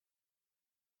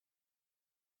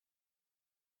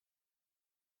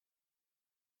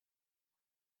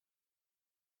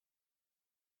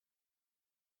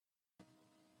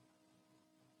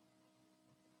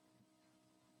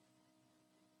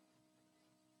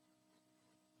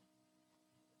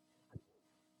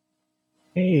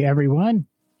Hey, everyone.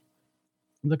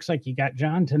 Looks like you got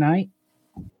John tonight.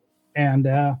 And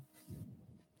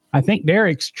I think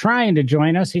Derek's trying to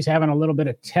join us. He's having a little bit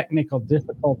of technical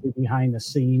difficulty behind the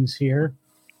scenes here.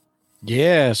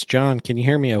 Yes, John, can you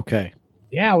hear me okay?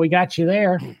 Yeah, we got you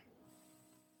there.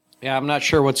 Yeah, I'm not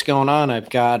sure what's going on. I've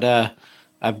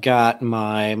got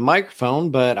my microphone,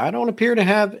 but I don't appear to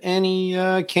have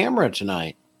any camera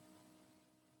tonight.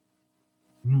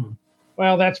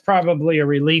 Well, that's probably a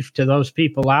relief to those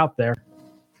people out there.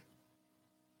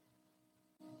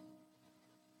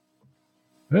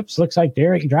 Oops, looks like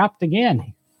Derek dropped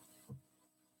again.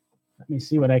 Let me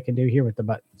see what I can do here with the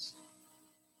buttons.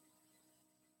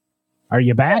 Are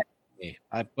you back?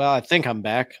 I think I'm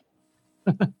back.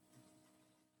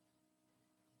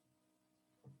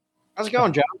 How's it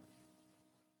going, John?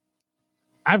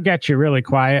 I've got you really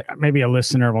quiet. Maybe a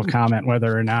listener will comment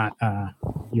whether or not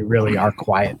you really are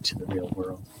quiet to the real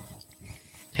world.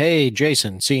 Hey,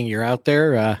 Jason, seeing you're out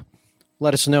there,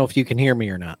 let us know if you can hear me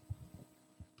or not.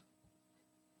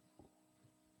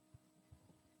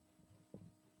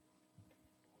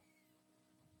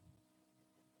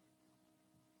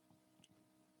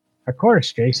 Of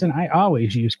course, Jason. I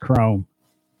always use Chrome.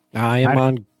 I am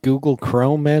on Google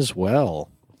Chrome as well.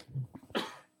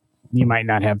 You might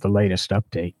not have the latest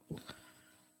update.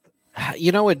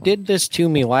 You know, it did this to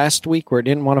me last week where it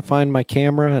didn't want to find my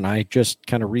camera, and I just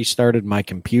kind of restarted my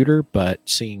computer. But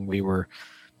seeing we were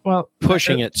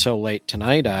pushing it so late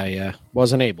tonight, I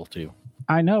wasn't able to.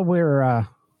 I know we're a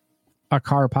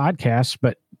car podcast,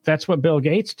 but that's what Bill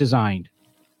Gates designed.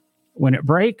 When it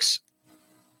breaks,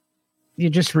 you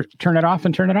just turn it off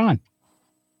and turn it on.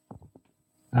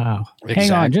 Oh, exactly.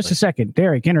 Hang on just a second.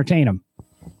 Derek, entertain him.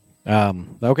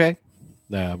 Okay.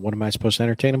 What am I supposed to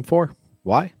entertain him for?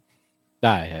 Why?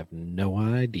 I have no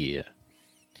idea.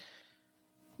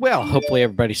 Well, hopefully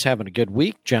everybody's having a good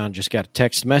week. John just got a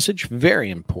text message.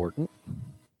 Very important.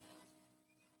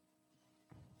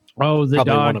 Oh, the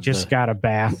dog just got a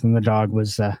bath, and the dog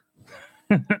was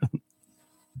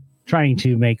trying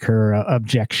to make her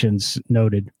objections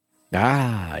noted.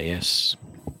 Ah, yes.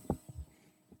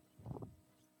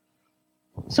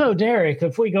 So, Derek,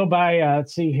 if we go by,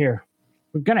 let's see here.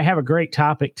 We're going to have a great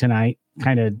topic tonight,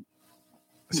 kind of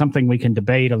something we can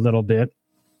debate a little bit,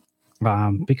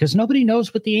 because nobody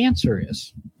knows what the answer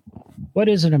is. What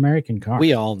is an American car?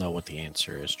 We all know what the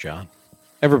answer is, John.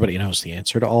 Everybody knows the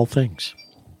answer to all things.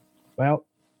 Well,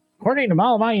 according to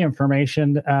all my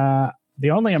information, the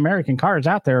only American cars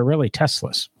out there are really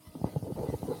Teslas.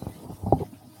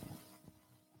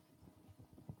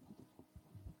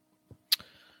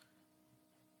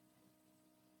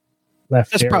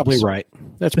 That's probably right.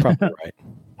 That's probably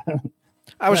right.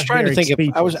 I was trying to think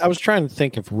if I was trying to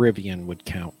think if Rivian would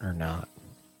count or not.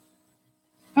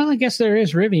 Well, I guess there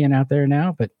is Rivian out there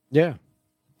now, but yeah,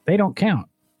 they don't count.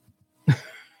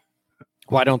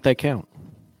 Why don't they count?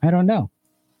 I don't know.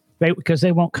 Because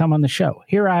they won't come on the show.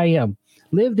 Here I am,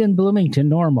 lived in Bloomington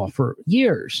Normal for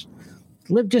years,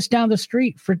 lived just down the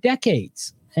street for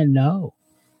decades, and no,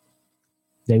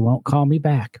 they won't call me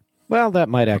back. Well, that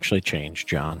might actually change,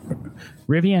 John.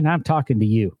 Rivian, I'm talking to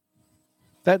you.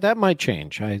 That might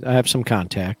change. I have some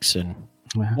contacts, and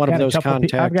one of those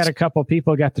contacts. I've got a couple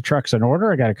people got the trucks in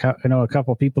order. I know a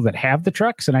couple people that have the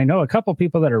trucks, and I know a couple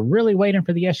people that are really waiting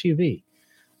for the SUV.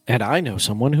 And I know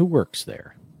someone who works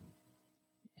there.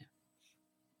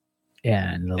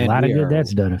 And a lot of good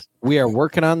that's done us. We are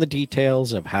working on the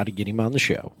details of how to get him on the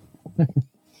show.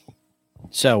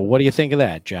 So what do you think of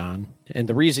that, John? And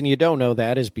the reason you don't know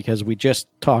that is because we just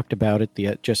talked about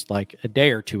it just like a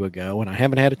day or two ago, and I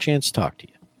haven't had a chance to talk to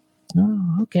you.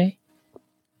 Oh, okay.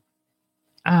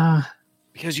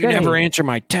 Because you never answer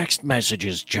my text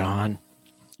messages, John.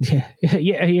 Yeah,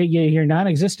 your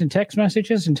non-existent text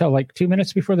messages until like 2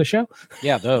 minutes before the show?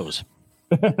 Yeah, those.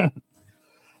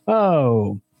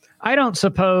 Oh, I don't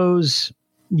suppose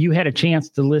you had a chance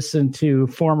to listen to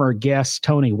former guest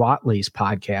Tony Watley's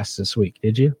podcast this week,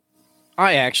 did you?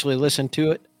 I actually listened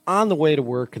to it on the way to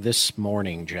work this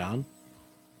morning, John.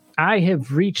 I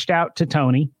have reached out to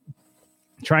Tony,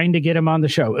 trying to get him on the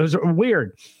show. It was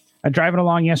weird. I'm driving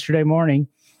along yesterday morning,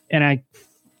 and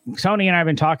Tony and I have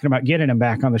been talking about getting him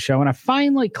back on the show, and I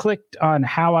finally clicked on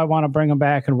how I want to bring him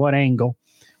back and what angle,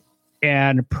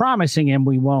 and promising him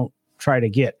we won't try to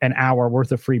get an hour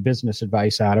worth of free business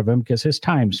advice out of him because his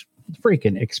time's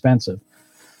freaking expensive.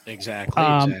 Exactly.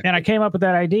 And I came up with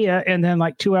that idea, and then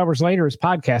like 2 hours later, his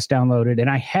podcast downloaded, and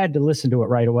I had to listen to it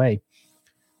right away.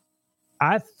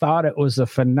 I thought it was a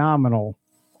phenomenal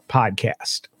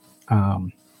podcast.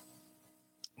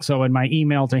 So in my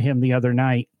email to him the other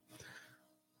night,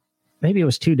 maybe it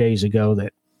was 2 days ago,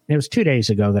 that It was 2 days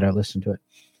ago that I listened to it.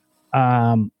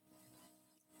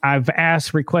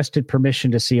 I've requested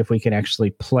permission to see if we can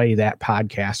actually play that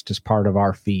podcast as part of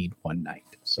our feed one night.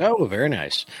 So. Oh, very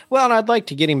nice. Well, and I'd like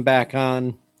to get him back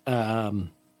on,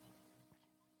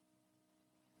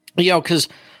 because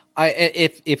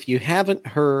if you haven't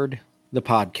heard the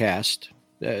podcast,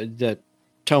 the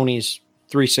Tony's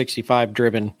 365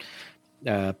 driven,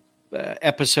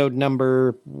 episode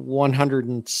number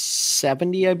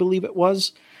 170, I believe it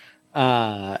was,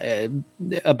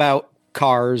 about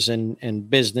cars and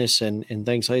business and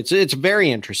things like that. It's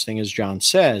very interesting, as John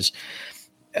says.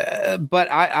 But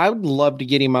I would love to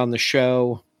get him on the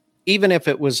show, even if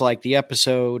it was like the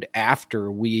episode after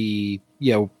we,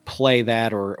 play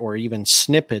that or even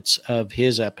snippets of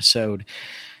his episode.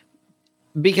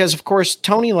 Because, of course,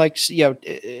 Tony likes,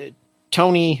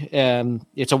 Tony,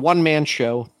 it's a one-man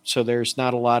show, so there's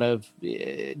not a lot of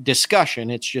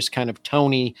discussion. It's just kind of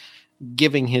Tony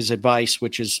giving his advice,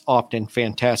 which is often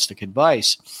fantastic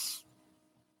advice.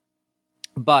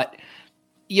 But,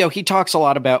 he talks a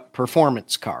lot about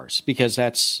performance cars because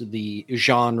that's the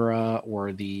genre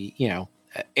or the,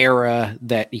 era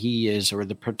that he is, or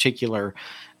the particular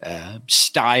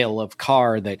style of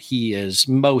car that he is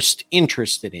most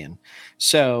interested in.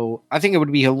 So I think it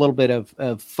would be a little bit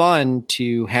of fun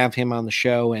to have him on the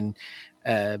show and,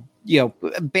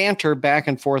 banter back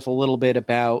and forth a little bit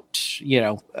about,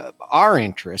 our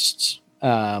interests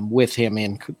with him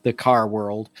in the car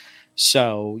world.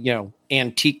 So,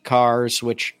 antique cars,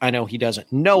 which I know he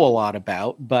doesn't know a lot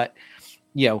about, but,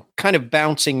 kind of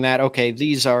bouncing that, okay,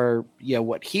 these are,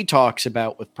 what he talks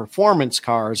about with performance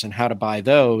cars and how to buy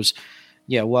those.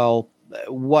 Well,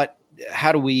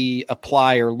 how do we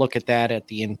apply or look at that at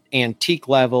the antique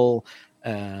level?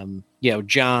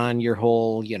 John, your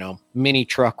whole, mini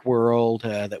truck world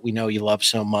that we know you love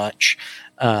so much.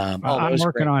 I'm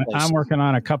working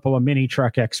on a couple of mini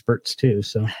truck experts too.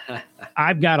 So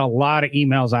I've got a lot of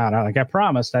emails out. Like I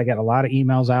promised, I got a lot of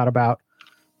emails out about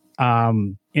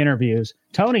interviews.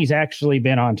 Tony's actually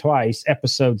been on twice,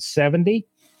 episode 70,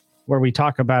 where we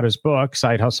talk about his book,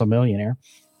 Side Hustle Millionaire.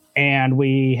 And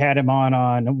we had him on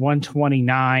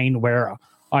 129, where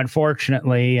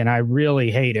unfortunately, and I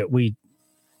really hate it, we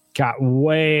got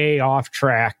way off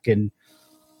track. And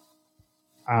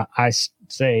I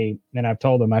say, and I've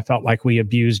told him, I felt like we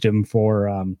abused him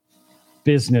for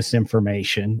business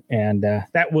information. And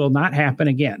that will not happen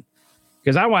again,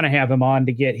 because I want to have him on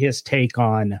to get his take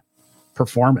on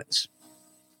performance.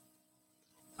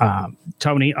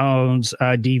 Tony owns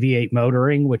Deviate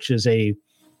Motoring, which is a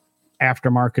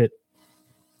aftermarket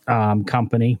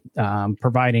company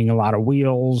providing a lot of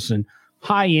wheels and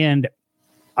high-end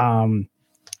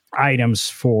items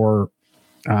for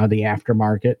the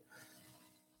aftermarket.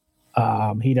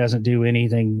 He doesn't do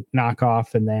anything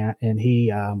knockoff in that, and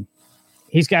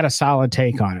he's got a solid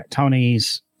take on it.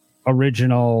 Tony's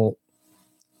original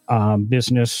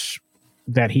business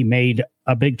that he made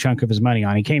a big chunk of his money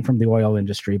on. He came from the oil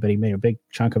industry, but he made a big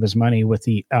chunk of his money with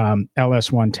the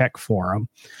LS1 Tech Forum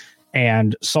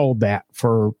and sold that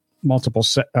for multiple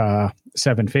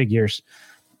seven figures.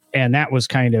 And that was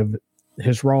kind of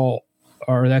his role,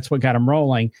 or that's what got him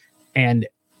rolling. And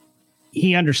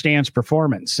he understands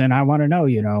performance. And I want to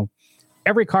know,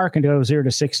 every car can go 0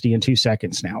 to 60 in 2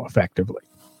 seconds now, effectively.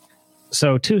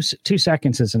 So two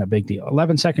seconds isn't a big deal.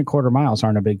 11-second quarter miles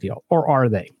aren't a big deal, or are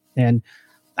they? And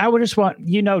I would just want,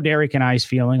 Derek and I's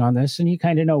feeling on this, and you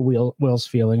kind of know Will's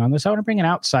feeling on this. I want to bring an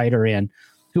outsider in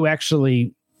who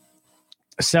actually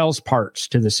sells parts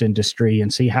to this industry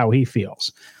and see how he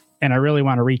feels. And I really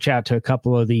want to reach out to a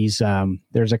couple of these.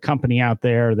 There's a company out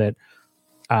there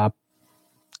that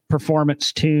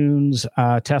performance tunes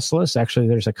Teslas. Actually,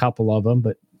 there's a couple of them,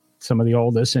 but some of the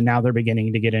oldest, and now they're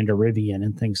beginning to get into Rivian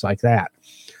and things like that.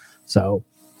 So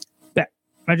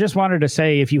I just wanted to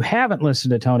say, if you haven't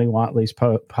listened to Tony Whatley's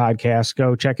podcast,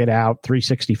 go check it out.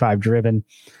 365 Driven.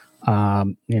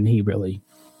 And he really,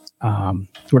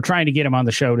 we're trying to get him on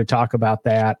the show to talk about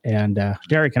that. And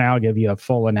Derek and I will give you a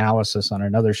full analysis on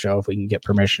another show if we can get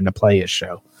permission to play his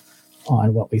show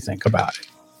on what we think about it.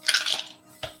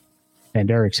 And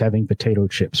Derek's having potato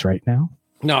chips right now.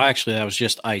 No, actually, that was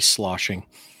just ice sloshing.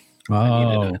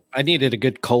 Oh, I needed a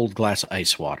good cold glass of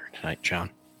ice water tonight,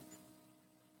 John.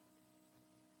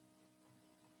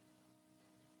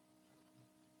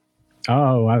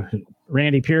 Oh,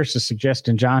 Randy Pierce is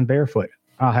suggesting John Barefoot.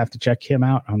 I'll have to check him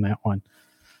out on that one.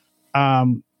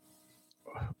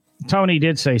 Tony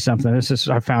did say something. This is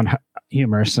I found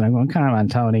humorous, and I'm going, come on,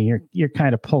 Tony, you're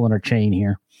kind of pulling our chain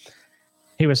here.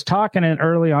 He was talking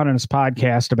early on in his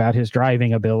podcast about his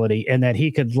driving ability and that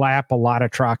he could lap a lot of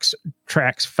tracks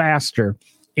faster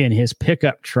in his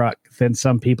pickup truck than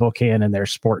some people can in their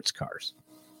sports cars.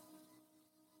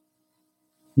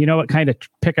 You know what kind of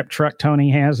pickup truck Tony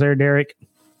has there, Derek?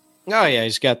 Oh, yeah.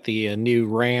 He's got the new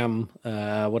Ram.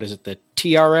 What is it? The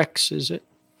TRX, is it?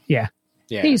 Yeah.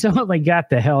 Yeah. He's only got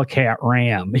the Hellcat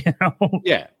Ram, you know?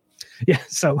 Yeah. Yeah.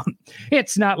 So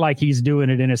it's not like he's doing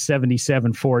it in a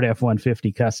 77 Ford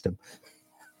F-150 Custom.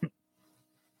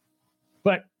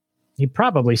 But he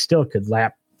probably still could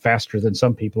lap faster than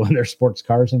some people in their sports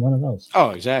cars in one of those. Oh,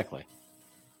 exactly.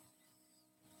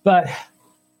 But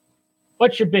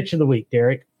what's your bitch of the week,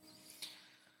 Derek?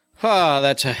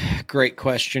 That's a great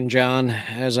question, John.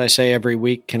 As I say every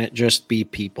week, can it just be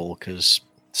people? Because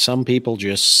some people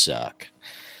just suck.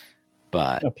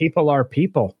 But people are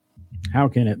people. How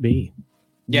can it be?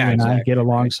 Yeah, you and exactly, I get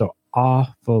along right. so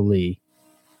awfully.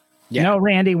 Yeah. No,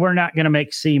 Randy, we're not going to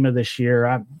make SEMA this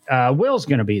year. Will's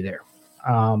going to be there.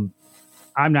 I'm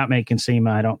not making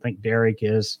SEMA. I don't think Derek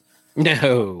is.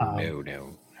 No.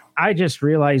 I just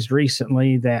realized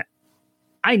recently that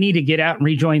I need to get out and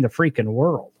rejoin the freaking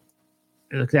world.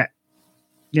 That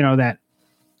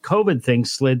COVID thing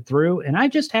slid through, and I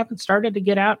just haven't started to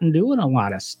get out and doing a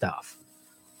lot of stuff.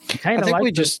 I think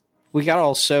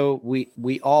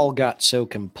we all got so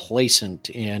complacent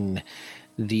in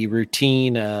the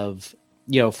routine of,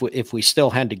 if we still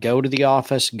had to go to the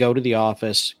office,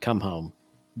 come home,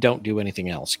 don't do anything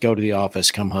else. Go to the office,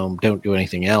 come home, don't do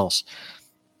anything else.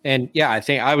 And yeah,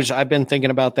 I've been thinking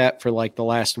about that for like the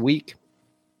last week.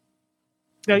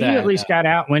 So you at least got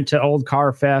out, went to Old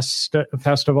Car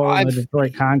Festival, and the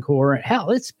Detroit Concours. Hell,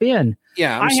 it's been.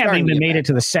 Yeah, I haven't even made it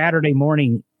to the Saturday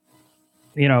morning,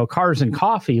 Cars and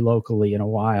Coffee locally in a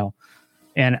while,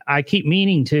 and I keep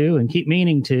meaning to,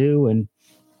 and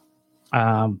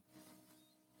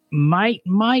might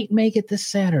make it this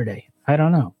Saturday. I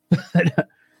don't know.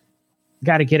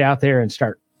 Got to get out there and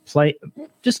start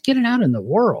just getting out in the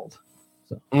world.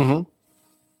 So. Mm-hmm.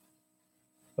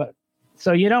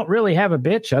 So you don't really have a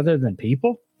bitch other than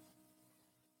people?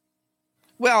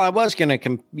 Well, I was going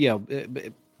to,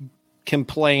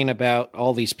 complain about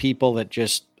all these people that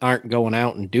just aren't going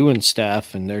out and doing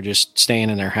stuff, and they're just staying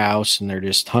in their house and they're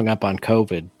just hung up on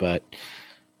COVID. But,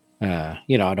 I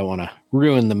don't want to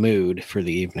ruin the mood for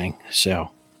the evening.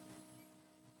 So.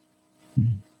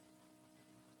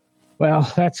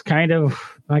 Well, that's kind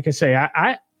of, like I say,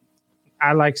 I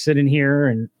like sitting here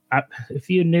and, if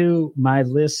you knew my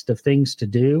list of things to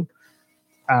do,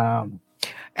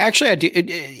 actually, I do.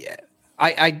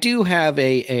 I do have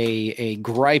a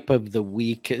gripe of the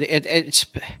week. It's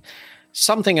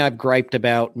something I've griped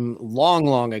about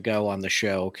long ago on the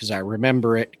show because I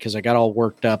remember it because I got all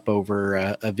worked up over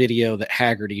a video that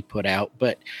Haggerty put out.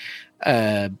 But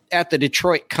at the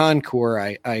Detroit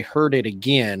Concours, I heard it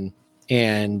again,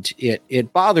 and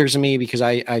it bothers me because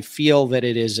I feel that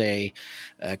it is a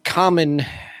common.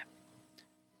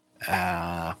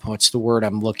 What's the word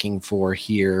I'm looking for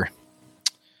here?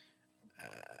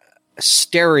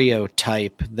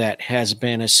 Stereotype that has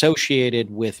been associated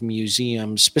with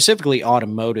museums, specifically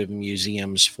automotive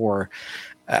museums, for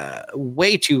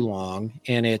way too long.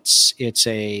 And it's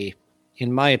a,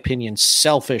 in my opinion,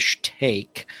 selfish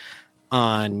take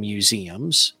on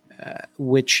museums,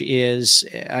 which is,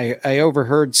 I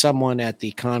overheard someone at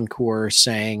the Concours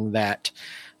saying that,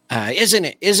 isn't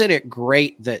it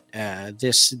great that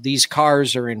these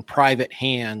cars are in private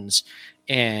hands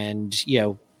and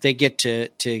they get to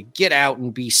get out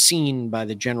and be seen by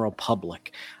the general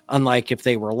public, unlike if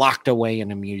they were locked away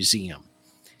in a museum.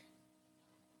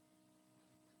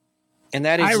 And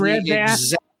that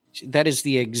is that is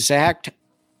the exact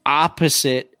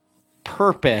opposite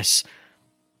purpose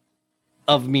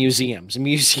of museums.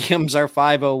 Museums are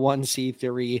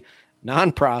 501c3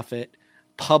 nonprofit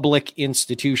public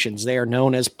institutions. They are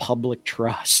known as public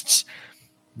trusts.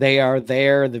 They are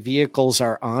there. The vehicles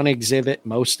are on exhibit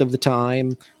most of the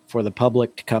time for the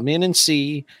public to come in and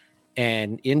see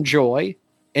and enjoy.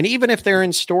 And even if they're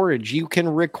in storage, you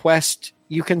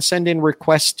can send in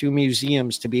requests to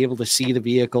museums to be able to see the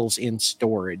vehicles in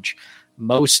storage.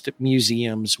 Most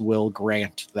museums will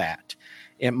grant that.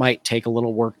 It might take a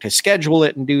little work to schedule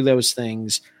it and do those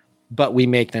things, but we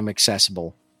make them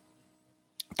accessible.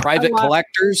 Private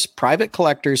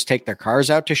collectors take their cars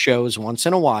out to shows once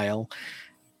in a while,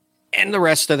 and the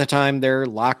rest of the time they're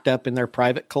locked up in their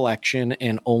private collection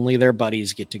and only their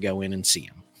buddies get to go in and see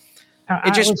them.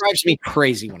 It just drives me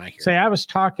crazy when I hear I was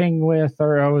talking with,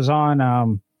 or I was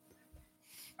on,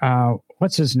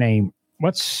 what's his name?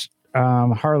 What's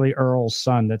Harley Earl's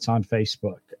son that's on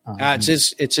Facebook?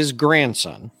 It's his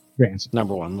grandson. Grandson.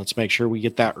 Number one, let's make sure we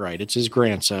get that right. It's his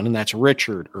grandson, and that's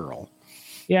Richard Earl.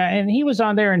 Yeah, and he was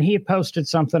on there, and he had posted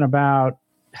something about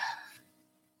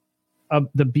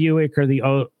the Buick or the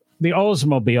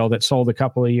Oldsmobile that sold a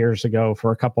couple of years ago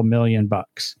for a couple $1 million.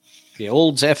 The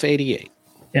Olds F88.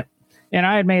 Yep. And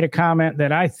I had made a comment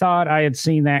that I thought I had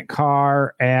seen that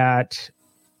car at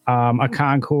a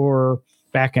Concours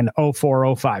back in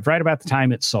 04, 05, right about the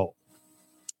time it sold.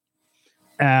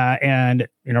 And,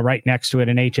 right next to it,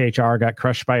 an HHR got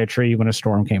crushed by a tree when a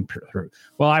storm came through.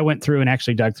 Well, I went through and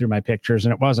actually dug through my pictures,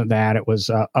 and it wasn't that. It was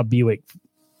a Buick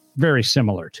very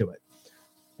similar to it.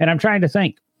 And I'm trying to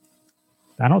think.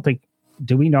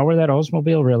 Do we know where that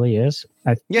Oldsmobile really is?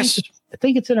 Yes. I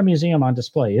think it's in a museum on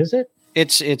display. Is it?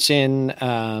 It's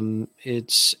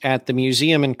at the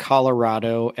museum in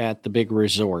Colorado at the big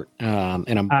resort. And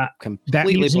I'm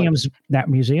completely that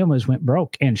museum went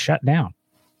broke and shut down.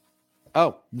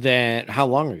 Oh, then how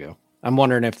long ago? I'm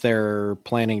wondering if they're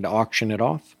planning to auction it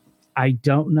off. I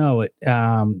don't know.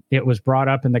 It was brought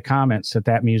up in the comments at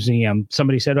that museum.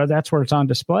 Somebody said, "Oh, that's where it's on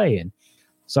display," and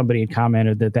somebody had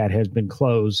commented that has been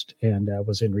closed and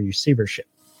was in receivership.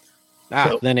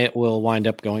 Then it will wind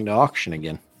up going to auction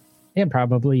again. And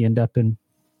probably end up in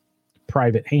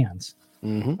private hands.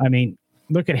 Mm-hmm. I mean,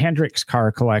 look at Hendrick's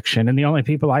car collection. And the only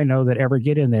people I know that ever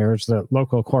get in there is the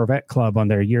local Corvette club on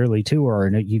their yearly tour.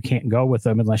 And you can't go with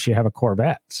them unless you have a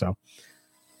Corvette. So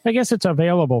I guess it's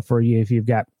available for you if you've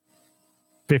got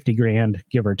 $50,000,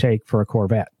 give or take, for a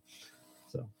Corvette.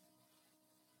 So,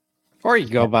 or you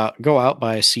go out,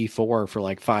 buy a C4 for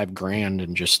like $5,000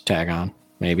 and just tag on,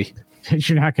 maybe.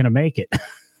 You're not going to make it.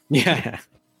 Yeah.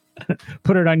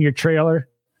 Put it on your trailer.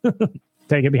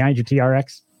 Take it behind your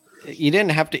TRX. You didn't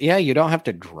have to. Yeah, you don't have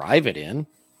to drive it in.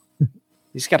 You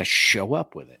just got to show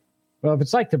up with it. Well, if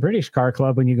it's like the British Car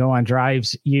Club, when you go on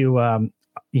drives, you have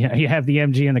the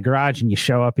MG in the garage and you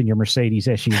show up in your Mercedes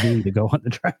SUV to go on the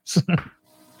drives.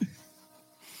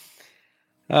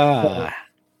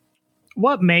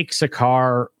 What makes a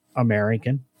car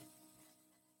American?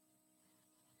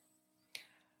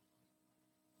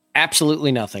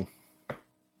 Absolutely nothing.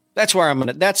 That's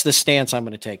the stance I'm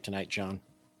going to take tonight, John.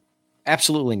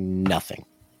 Absolutely nothing.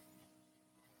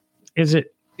 Is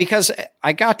it? Because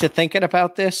I got to thinking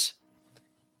about this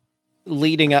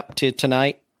leading up to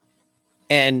tonight.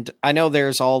 And I know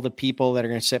there's all the people that are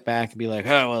going to sit back and be like,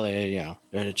 oh, well,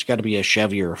 it's got to be a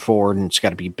Chevy or a Ford and it's got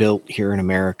to be built here in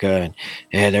America.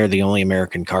 And they're the only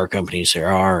American car companies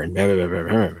there are. And blah, blah, blah,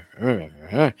 blah,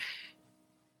 blah.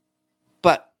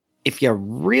 But if you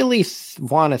really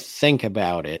want to think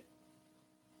about it,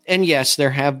 and yes,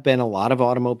 there have been a lot of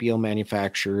automobile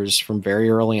manufacturers from very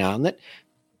early on that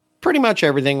pretty much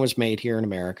everything was made here in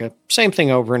America. Same thing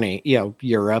over in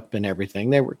Europe and everything.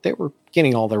 They were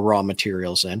getting all their raw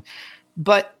materials in.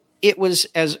 But it was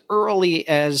as early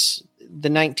as the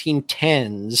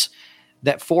 1910s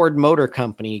that Ford Motor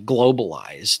Company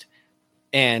globalized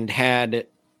and had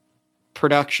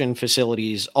production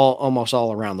facilities almost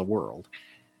all around the world.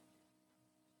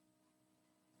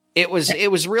 It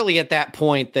was really at that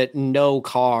point that no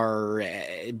car,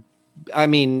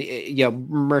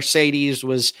 Mercedes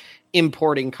was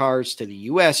importing cars to the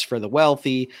U.S. for the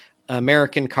wealthy.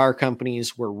 American car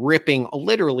companies were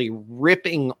literally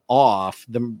ripping off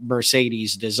the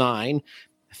Mercedes design,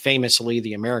 famously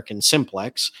the American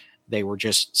Simplex. They were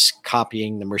just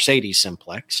copying the Mercedes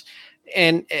Simplex.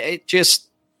 And I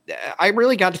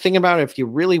really got to think about it. If you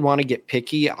really want to get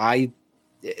picky,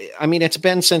 it's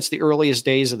been since the earliest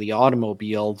days of the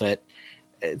automobile that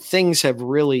things have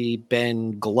really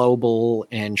been global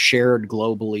and shared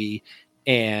globally.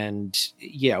 And,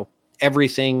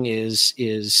 everything is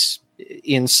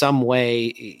in some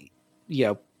way,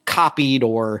 copied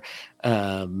or,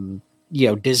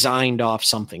 designed off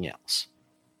something else.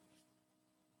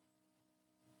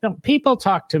 People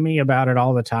talk to me about it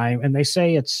all the time, and they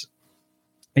say it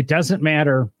doesn't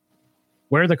matter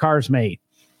where the car's made.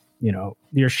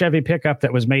 Your Chevy pickup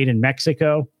that was made in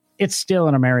Mexico, it's still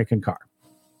an American car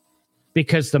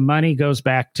because the money goes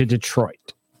back to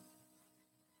Detroit.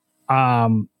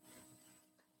 But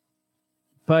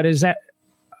is that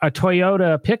a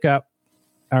Toyota pickup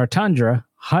or Tundra?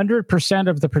 100%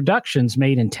 of the production's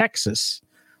made in Texas,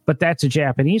 but that's a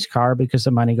Japanese car because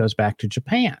the money goes back to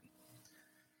Japan.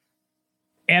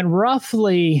 And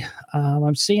roughly,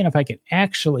 I'm seeing if I can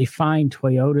actually find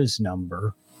Toyota's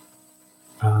number.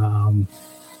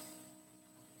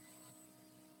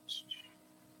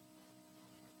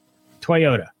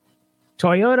 Toyota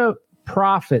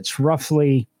profits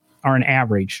roughly are an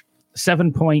average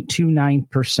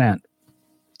 7.29%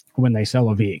 when they sell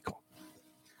a vehicle.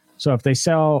 So if they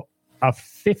sell a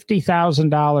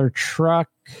 $50,000 truck,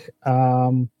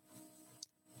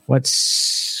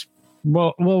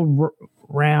 we'll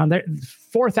round there,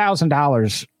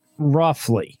 $4,000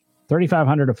 roughly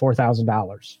 $3,500 to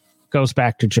 $4,000 goes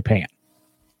back to Japan.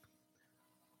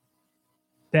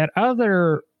 That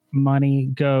other money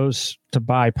goes to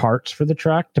buy parts for the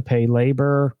truck, to pay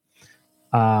labor.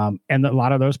 And a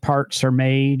lot of those parts are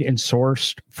made and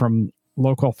sourced from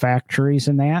local factories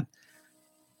and that.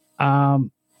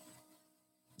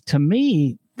 To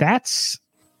me, that's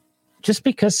just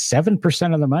because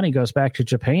 7% of the money goes back to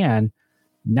Japan,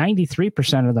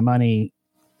 93% of the money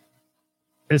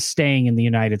is staying in the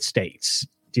United States,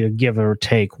 to give or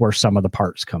take where some of the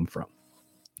parts come from.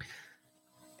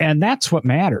 And that's what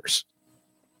matters.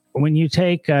 When you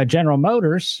take General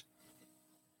Motors,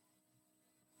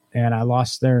 and I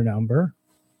lost their number.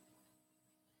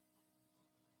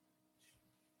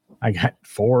 I got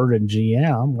Ford and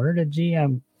GM. Where did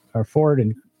GM or Ford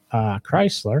and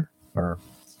Chrysler or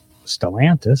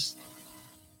Stellantis?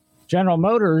 General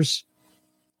Motors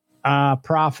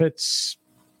profits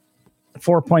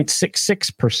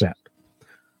 4.66%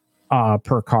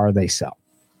 per car they sell.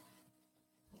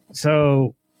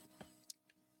 So,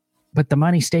 but the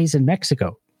money stays in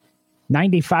Mexico.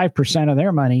 95% of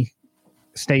their money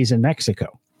stays in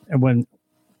Mexico. And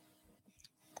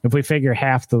if we figure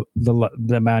half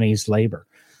the money's labor,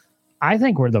 I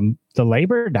think where the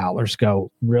labor dollars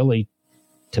go really,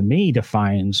 to me,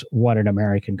 defines what an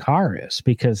American car is,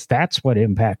 because that's what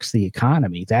impacts the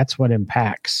economy. That's what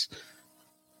impacts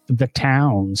the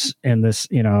towns in this,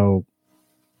 the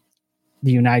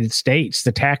United States,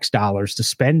 the tax dollars, the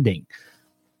spending.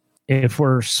 If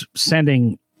we're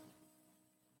sending,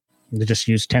 to just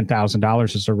use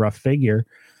 $10,000 as a rough figure,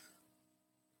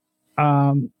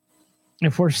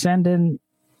 if we're sending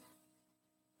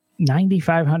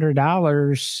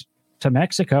 $9,500 to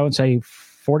Mexico and say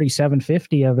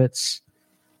 $4,750 of its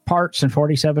parts and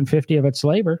 $4,750 of its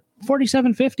labor,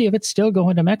 $4,750 of it's still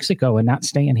going to Mexico and not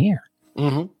staying here.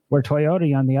 Mm-hmm. Where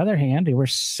Toyota, on the other hand, we're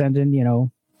sending,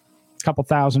 a couple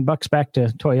 $1,000 back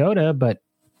to Toyota, but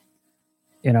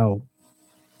a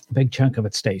big chunk of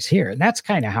it stays here. And that's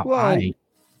kind of how I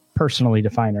personally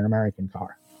define an American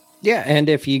car. Yeah. And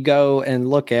if you go and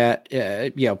look at,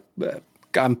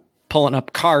 I'm pulling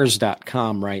up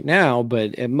cars.com right now,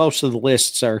 but most of the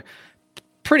lists are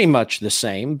pretty much the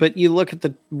same. But you look at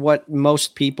what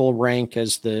most people rank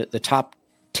as the top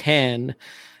 10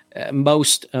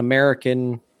 most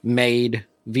American made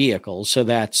vehicles. So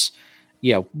that's,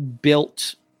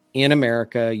 built in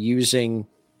America using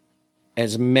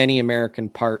as many American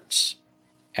parts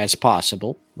as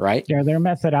possible, right? Yeah, their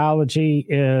methodology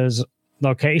is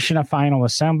location of final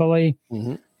assembly,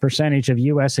 percentage of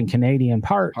U.S. and Canadian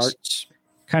parts,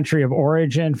 country of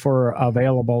origin for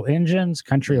available engines,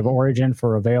 country of origin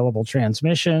for available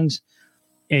transmissions,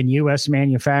 and U.S.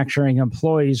 manufacturing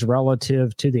employees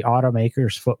relative to the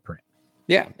automaker's footprint.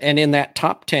 Yeah, and in that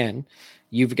top 10,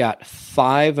 you've got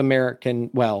five American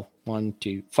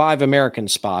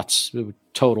spots, a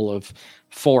total of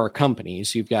 4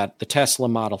 companies. You've got the Tesla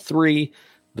Model 3,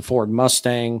 the Ford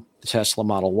Mustang, the Tesla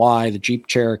Model Y, the Jeep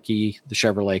Cherokee, the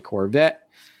Chevrolet Corvette.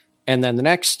 And then the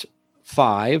next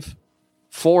 5,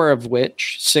 4 of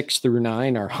which, 6 through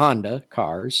 9, are Honda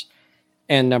cars.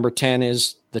 And number 10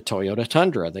 is the Toyota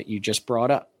Tundra that you just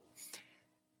brought up.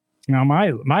 Now,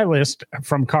 my list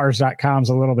from cars.com is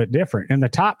a little bit different. In the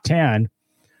top 10,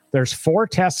 there's 4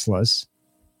 Teslas,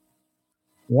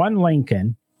 1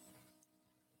 Lincoln,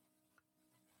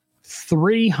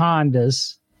 3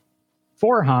 Hondas,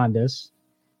 4 Hondas,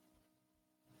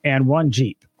 and 1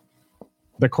 Jeep.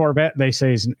 The Corvette, they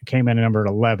say, came in at number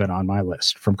 11 on my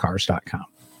list from cars.com.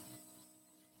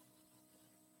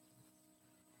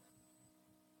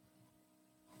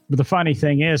 But the funny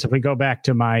thing is, if we go back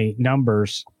to my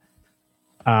numbers,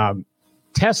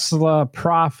 Tesla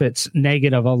profits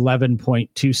negative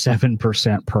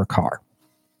 11.27% per car.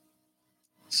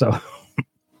 So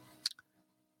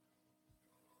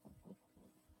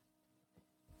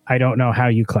I don't know how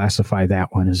you classify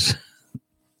that one as.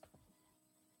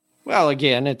 Well,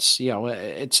 again, it's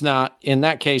not, in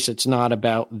that case, it's not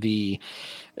about the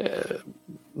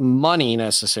money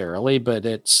necessarily, but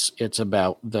it's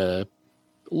about the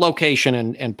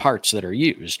location and parts that are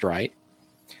used, right?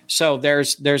 So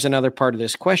there's another part of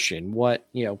this question. What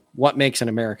makes an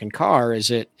American car?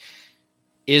 Is it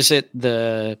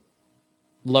the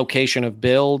location of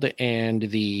build and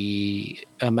the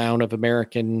amount of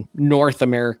North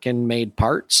American made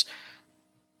parts?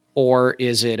 Or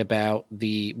is it about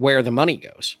where the money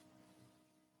goes?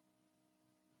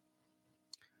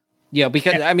 Yeah,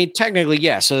 because technically,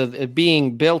 yes. So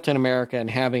being built in America and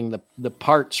having the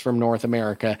parts from North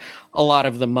America, a lot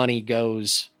of the money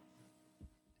goes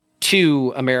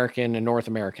to American and North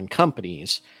American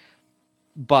companies.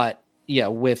 But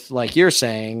with, like you're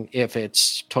saying, if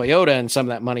it's Toyota and some of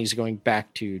that money is going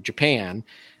back to Japan,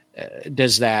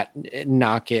 does that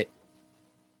knock it?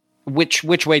 Which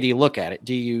way do you look at it?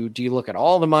 Do you look at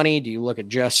all the money? Do you look at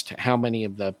just how many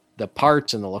of the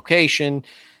parts and the location?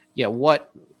 Yeah,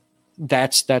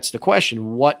 that's the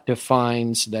question. What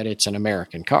defines that it's an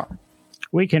American car?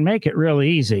 We can make it really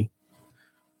easy.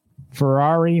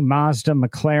 Ferrari, Mazda,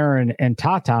 McLaren, and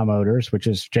Tata Motors, which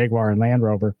is Jaguar and Land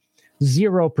Rover,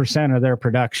 0% of their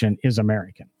production is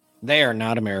American. They are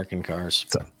not American cars.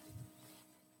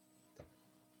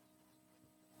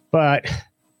 But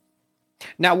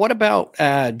now, what about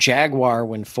Jaguar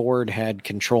when Ford had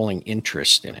controlling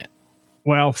interest in it?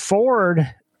 Well, Ford,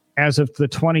 as of the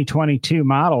 2022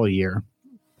 model year,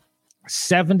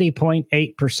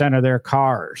 70.8% of their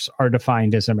cars are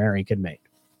defined as American made.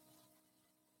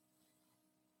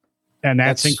 And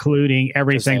that's including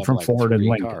everything from like Ford and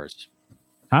Lincoln. Cars.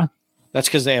 Huh? That's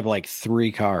because they have like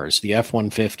 3 cars, the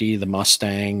F-150, the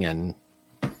Mustang, and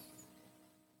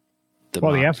the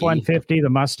F-150, the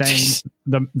Mustang,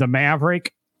 the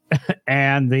Maverick,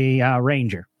 and the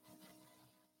Ranger.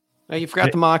 Oh, you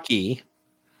forgot the Mach-E.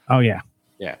 Oh, yeah.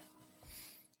 Yeah.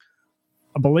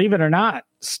 Believe it or not,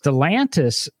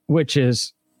 Stellantis, which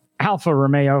is Alfa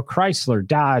Romeo, Chrysler,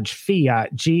 Dodge,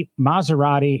 Fiat, Jeep,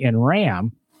 Maserati, and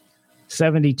Ram,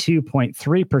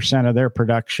 72.3% of their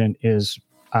production is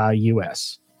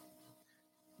U.S.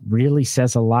 Really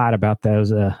says a lot about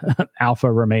those Alfa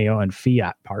Romeo and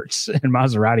Fiat parts and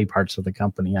Maserati parts of the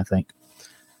company, I think.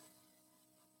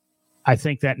 I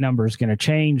think that number is going to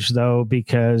change, though,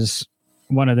 because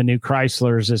one of the new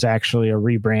Chryslers is actually a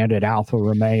rebranded Alfa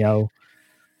Romeo.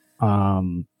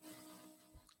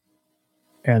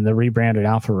 And the rebranded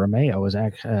Alfa Romeo is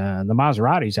actually, the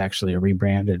Maserati is actually a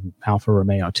rebranded Alfa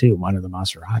Romeo too, one of the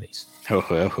Maseratis.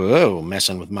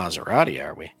 Messing with Maserati,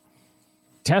 are we?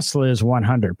 Tesla is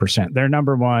 100%. They're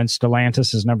number 1.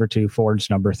 Stellantis is number 2.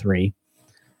 Ford's number 3.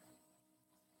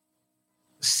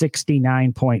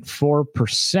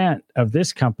 69.4% of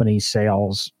this company's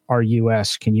sales are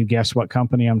U.S. Can you guess what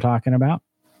company I'm talking about?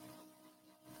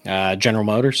 General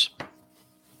Motors?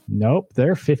 Nope.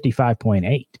 They're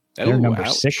 55.8. They're number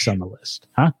 6 on the list.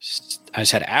 Huh? I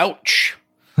said, ouch.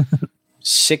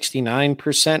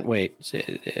 69%. Wait.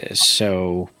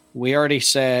 So we already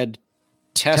said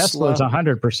Tesla's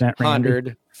 100%.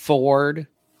 100. Ford.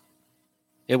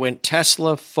 It went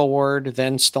Tesla, Ford,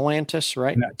 then Stellantis,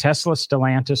 right? No, Tesla,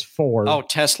 Stellantis, Ford. Oh,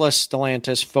 Tesla,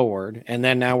 Stellantis, Ford. And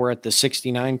then now we're at the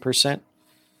 69%?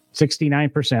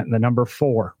 69%, the number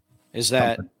 4. Is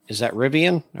that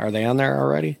Rivian? Are they on there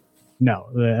already? No,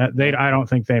 they. I don't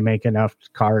think they make enough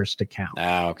cars to count.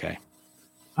 Ah, okay.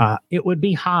 It would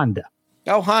be Honda.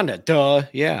 Oh, Honda. Duh.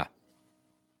 Yeah.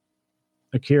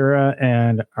 Acura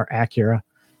and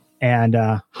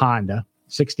Honda,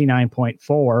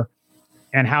 69.4.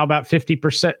 And how about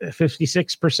 50%,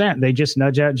 56%? They just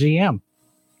nudge out GM.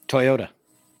 Toyota.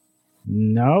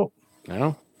 No.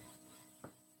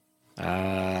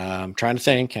 I'm trying to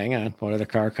think. Hang on. What other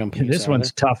car companies? This one's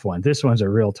a tough one. This one's a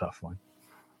real tough one.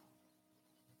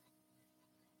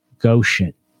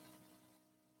 Goshen.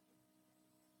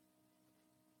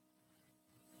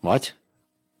 What?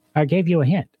 I gave you a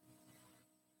hint.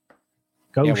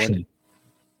 Goshen. Yeah,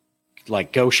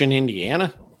 like Goshen,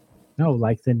 Indiana? No,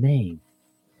 like the name.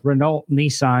 Renault,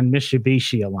 Nissan,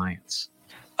 Mitsubishi Alliance.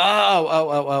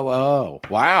 Oh.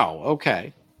 Wow.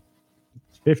 Okay.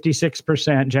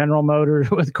 56%. General Motors.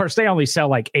 Of course, they only sell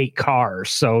like 8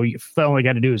 cars. So all only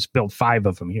got to do is build 5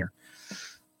 of them here.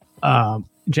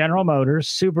 General Motors.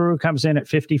 Subaru comes in at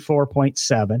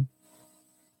 54.7.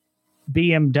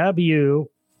 BMW,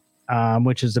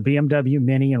 which is the BMW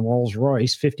Mini and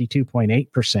Rolls-Royce,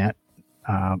 52.8%.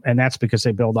 And that's because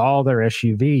they build all their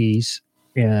SUVs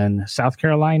in South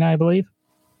Carolina, I believe.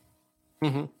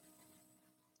 Mm-hmm.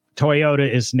 Toyota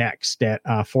is next at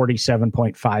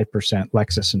 47.5%,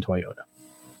 Lexus and Toyota.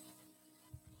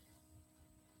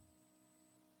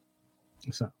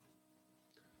 So,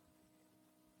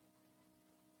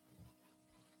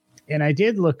 and I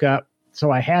did look up,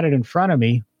 so I had it in front of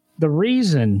me. The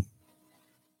reason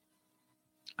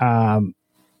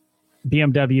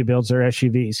BMW builds their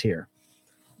SUVs here.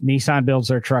 Nissan builds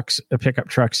their pickup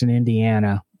trucks in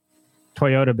Indiana.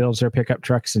 Toyota builds their pickup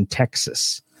trucks in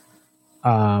Texas.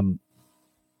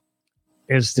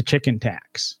 Is the chicken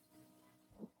tax.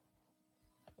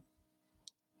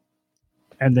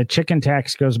 And the chicken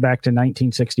tax goes back to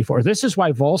 1964. This is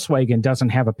why Volkswagen doesn't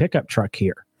have a pickup truck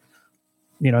here.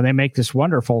 You know, they make this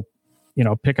wonderful,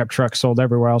 pickup truck sold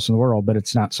everywhere else in the world, but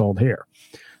it's not sold here.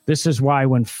 This is why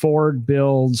when Ford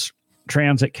builds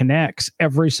Transit Connects,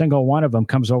 every single one of them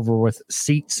comes over with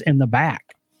seats in the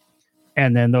back.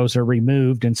 And then those are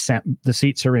removed and sent, the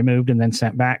seats are removed and then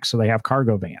sent back. So they have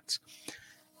cargo vans.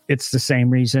 It's the same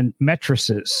reason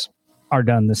mattresses are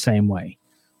done the same way.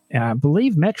 And I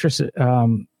believe mattresses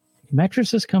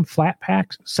come flat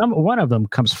packed. One of them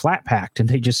comes flat packed and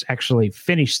they just actually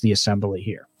finish the assembly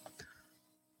here.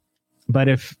 But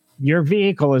if your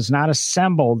vehicle is not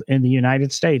assembled in the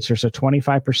United States, there's a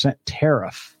 25%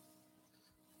 tariff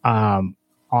on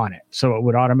it. So it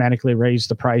would automatically raise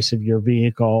the price of your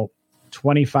vehicle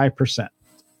 25%.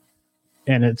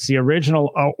 And it's the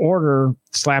original order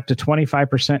slapped a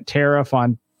 25% tariff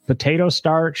on potato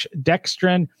starch,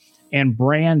 dextrin, and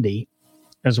brandy,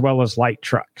 as well as light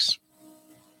trucks.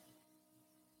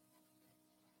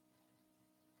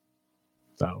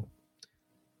 So,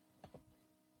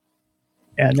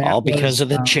 and all because of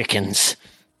the chickens.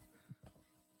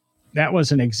 That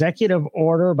was an executive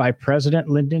order by President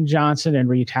Lyndon Johnson in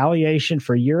retaliation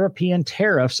for European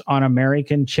tariffs on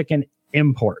American chicken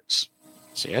imports.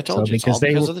 See, I told you, because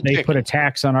they put a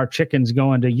tax on our chickens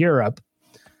going to Europe.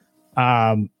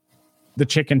 The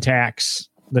chicken tax,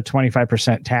 the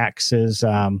 25% tax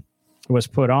was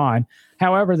put on.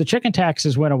 However, the chicken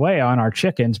taxes went away on our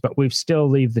chickens, but we still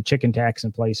leave the chicken tax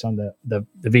in place on the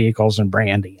vehicles and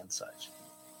brandy and such.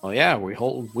 Oh yeah, we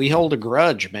hold a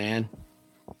grudge, man.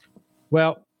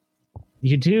 Well,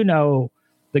 you do know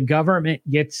the government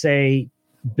gets a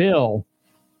bill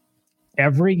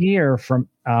every year from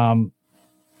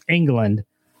England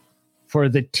for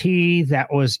the tea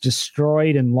that was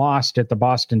destroyed and lost at the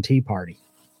Boston Tea Party.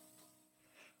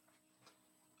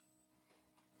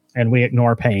 And we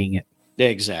ignore paying it.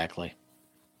 Exactly.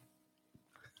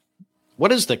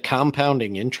 What is the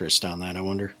compounding interest on that, I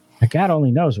wonder? God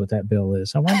only knows what that bill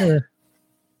is. I wonder.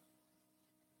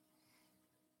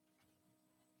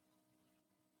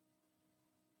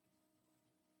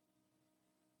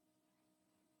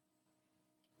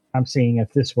 I'm seeing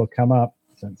if this will come up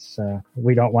since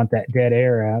we don't want that dead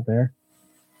air out there.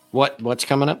 What's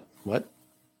coming up? What?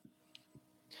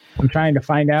 I'm trying to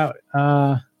find out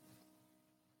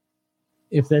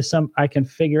if there's I can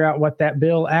figure out what that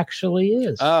bill actually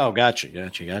is. Oh, gotcha.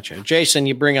 Jason,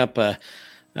 you bring up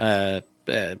kind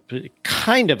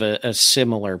of a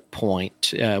similar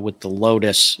point with the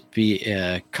Lotus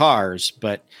cars,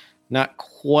 but not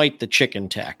quite the chicken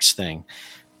tax thing.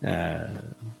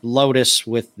 Lotus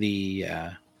with the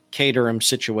Caterham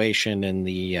situation and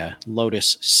the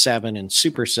Lotus 7 and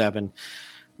Super 7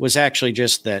 was actually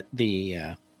just that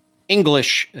the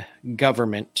English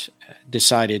government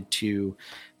decided to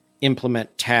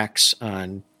implement tax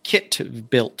on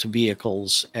kit-built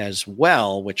vehicles as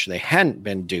well, which they hadn't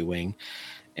been doing.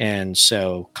 And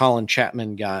so Colin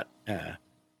Chapman got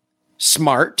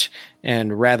smart,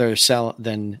 and rather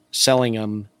than selling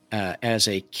them as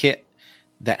a kit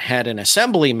that had an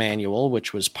assembly manual,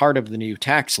 which was part of the new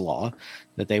tax law,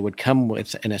 that they would come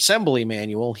with an assembly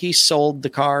manual, he sold the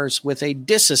cars with a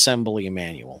disassembly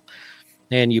manual.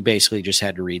 And you basically just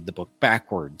had to read the book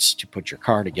backwards to put your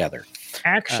car together.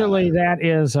 Actually, that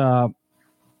is an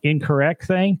incorrect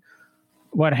thing.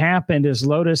 What happened is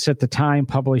Lotus at the time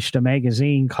published a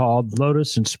magazine called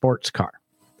Lotus and Sports Car.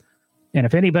 And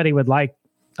if anybody would like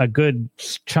a good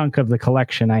chunk of the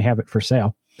collection, I have it for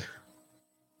sale.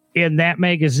 In that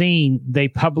magazine, they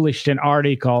published an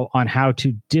article on how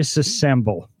to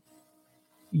disassemble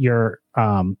your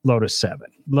Lotus 7.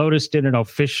 Lotus didn't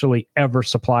officially ever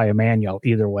supply a manual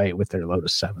either way with their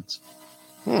Lotus 7s.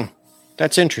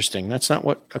 That's interesting. That's not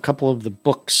what a couple of the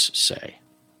books say.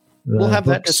 We'll have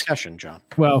that discussion, John.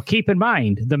 Well, keep in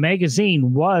mind, the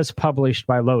magazine was published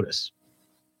by Lotus.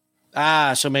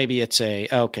 So maybe it's a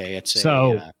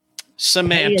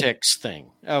semantics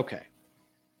thing. Okay.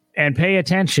 And pay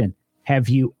attention. Have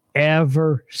you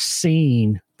ever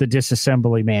seen the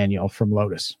disassembly manual from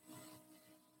Lotus?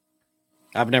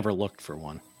 I've never looked for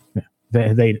one.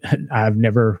 I've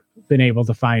never been able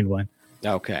to find one.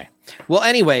 Okay. Well,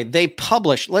 anyway,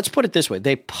 let's put it this way.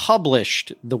 They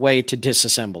published the way to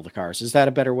disassemble the cars. Is that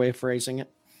a better way of phrasing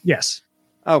it? Yes.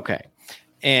 Okay.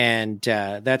 And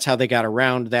that's how they got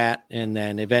around that. And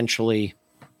then eventually,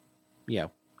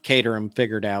 Caterham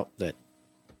figured out that,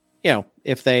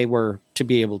 if they were to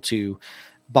be able to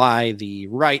buy the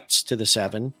rights to the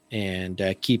 7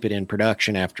 and keep it in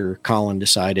production after Colin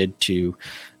decided to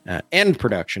end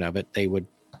production of it, they would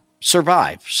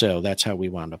survive. So that's how we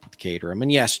wound up with Caterham.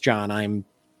 And yes, John, I'm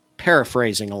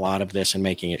paraphrasing a lot of this and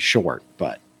making it short,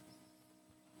 but.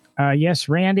 Yes,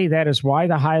 Randy, that is why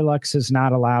the Hilux is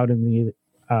not allowed in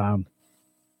the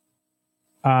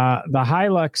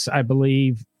Hilux, I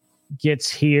believe,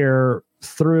 gets here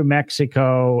through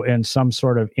Mexico and some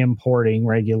sort of importing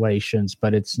regulations,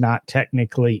 but it's not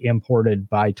technically imported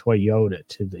by Toyota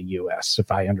to the U.S.,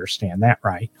 if I understand that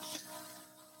right.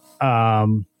 I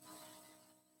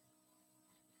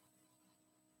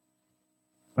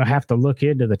have to look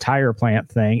into the tire plant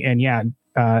thing. And yeah,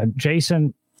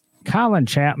 Jason, Colin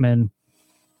Chapman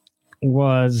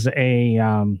was a...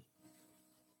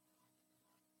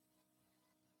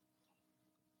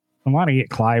 I want to get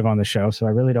Clive on the show, so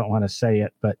I really don't want to say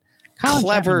it, but Colin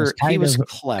clever. He was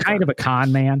clever. Kind of a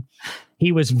con man.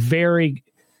 He was very,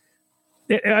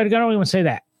 I don't even say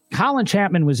that. Colin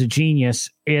Chapman was a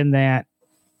genius in that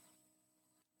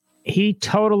he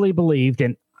totally believed,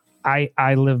 and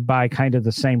I live by kind of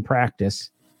the same practice.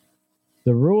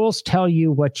 The rules tell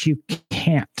you what you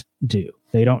can't do.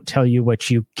 They don't tell you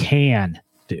what you can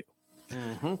do.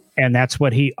 Mm-hmm. And that's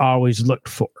what he always looked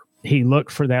for. He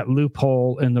looked for that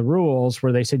loophole in the rules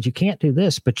where they said, you can't do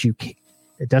this, but you can.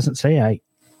 It doesn't say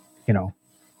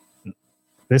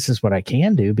this is what I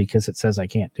can do because it says I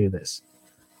can't do this.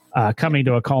 Coming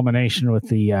to a culmination with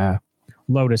the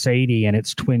Lotus 80 and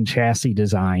its twin chassis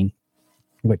design,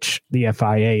 which the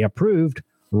FIA approved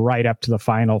right up to the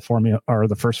final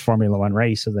the first Formula One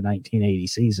race of the 1980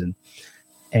 season.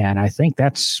 And I think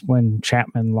that's when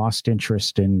Chapman lost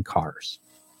interest in cars,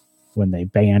 when they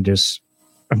banned his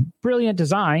a brilliant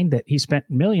design that he spent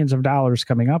millions of dollars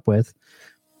coming up with.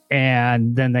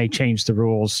 And then they changed the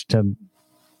rules to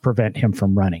prevent him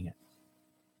from running it.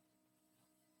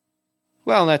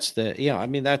 Well, that's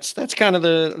that's kind of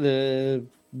the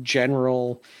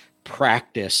general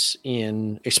practice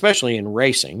especially in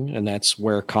racing. And that's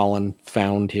where Colin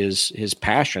found his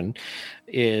passion,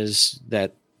 is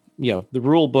that, the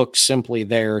rule book's simply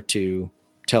there to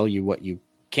tell you what you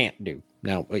can't do.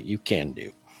 Now, what you can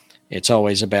do. It's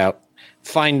always about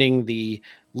finding the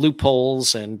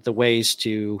loopholes and the ways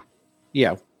to,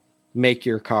 make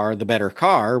your car the better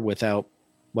car without,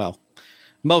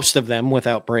 most of them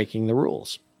without breaking the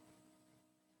rules.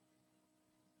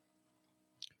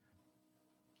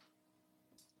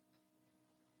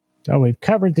 So we've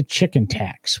covered the chicken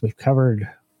tax. We've covered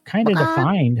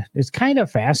defined. It's kind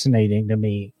of fascinating to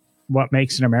me what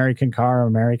makes an American car,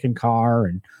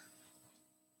 and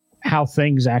how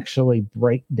things actually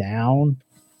break down.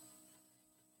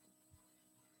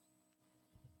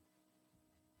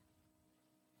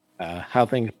 How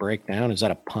things break down. Is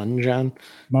that a pun, John?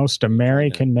 Most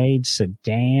American-made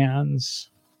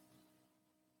sedans.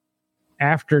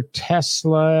 After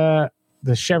Tesla,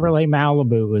 the Chevrolet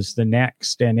Malibu is the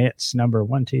next, and it's number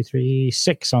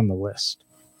 6 on the list.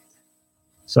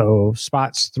 So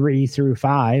spots 3 through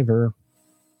 5 are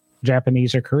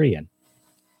Japanese or Korean.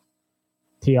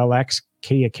 TLX,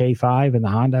 Kia K5, and the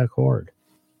Honda Accord.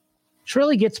 Which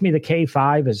really gets me the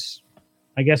K5 is,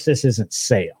 I guess this isn't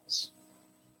sales.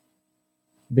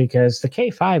 Because the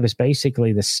K5 is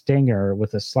basically the Stinger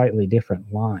with a slightly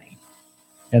different line.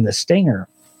 And the Stinger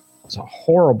was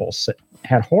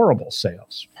had horrible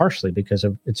sales, partially because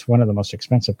it's one of the most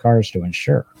expensive cars to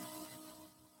insure.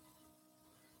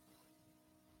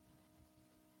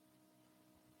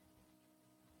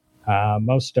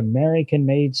 Most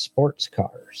American-made sports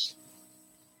cars.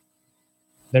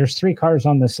 There's 3 cars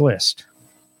on this list.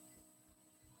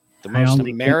 The most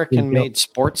American-made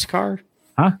sports car?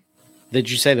 Huh? Did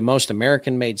you say the most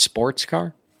American-made sports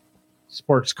car?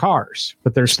 Sports cars,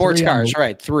 but there's sports cars,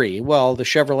 right? 3. Well, the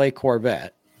Chevrolet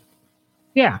Corvette.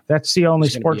 Yeah, that's the only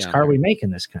sports car we make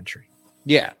in this country.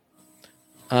 Yeah.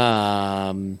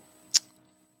 And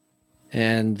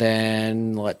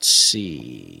then let's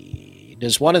see.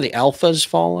 Does one of the Alphas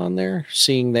fall on there,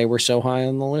 seeing they were so high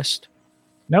on the list?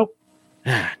 Nope.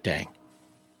 Ah, dang.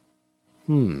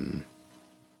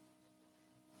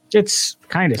 It's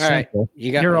kind of simple.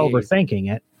 Right. You're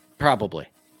overthinking it. Probably.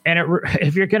 And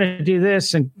if you're going to do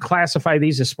this and classify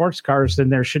these as sports cars, then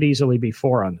there should easily be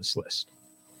 4 on this list.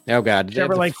 Oh, God.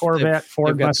 Chevrolet Corvette,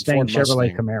 Ford Mustang,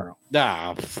 Chevrolet Camaro.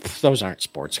 Nah, those aren't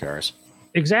sports cars.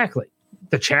 Exactly.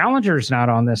 The Challenger's not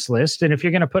on this list. And if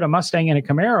you're going to put a Mustang in a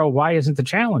Camaro, why isn't the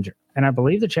Challenger? And I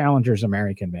believe the Challenger's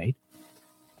American-made.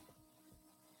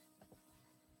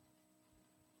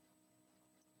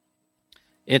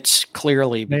 It's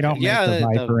clearly... They don't make the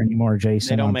Viper anymore,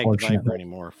 Jason, They don't make the Viper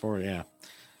anymore.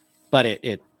 But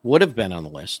it would have been on the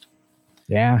list.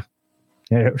 Yeah.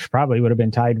 It probably would have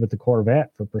been tied with the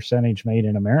Corvette for percentage made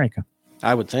in America.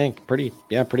 I would think. Pretty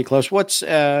close. What's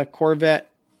Corvette?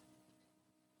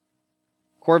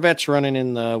 Corvette's running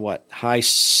in the, high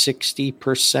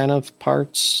 60% of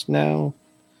parts now?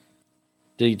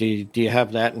 Do you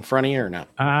have that in front of you or not?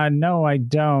 No, I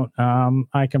don't.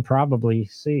 I can probably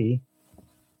see.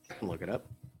 Look it up.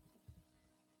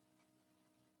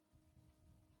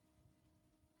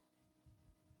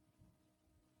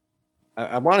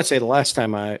 I want to say the last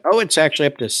time it's actually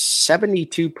up to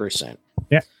 72%.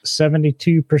 Yeah,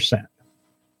 72%.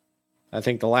 I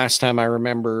think the last time I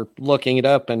remember looking it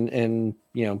up and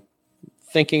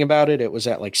thinking about it, it was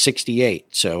at like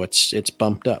 68. So it's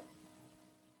bumped up.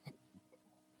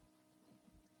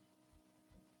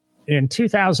 In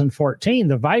 2014,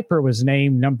 the Viper was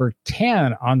named number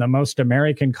 10 on the most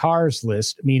American cars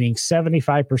list, meaning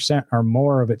 75% or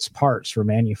more of its parts were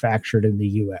manufactured in the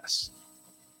U.S.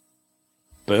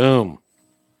 Boom.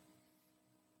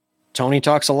 Tony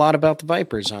talks a lot about the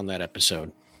Vipers on that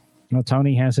episode. Well,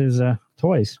 Tony has his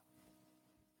toys.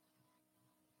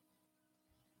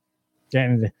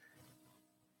 And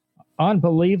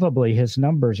unbelievably, his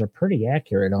numbers are pretty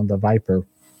accurate on the Viper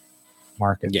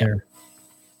market there.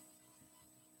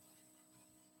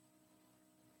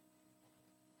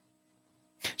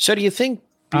 So do you think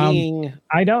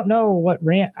I don't know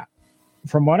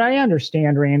from what I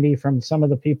understand, Randy, from some of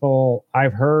the people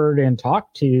I've heard and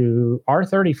talked to,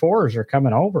 R34s are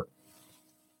coming over.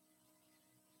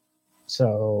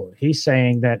 So he's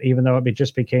saying that even though it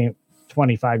just became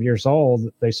 25 years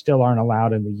old, they still aren't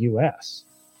allowed in the U.S.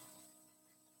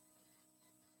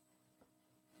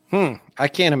 I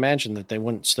can't imagine that they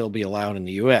wouldn't still be allowed in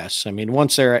the U.S. I mean,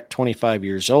 once they're at 25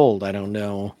 years old, I don't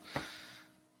know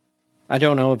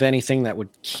of anything that would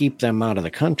keep them out of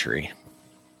the country.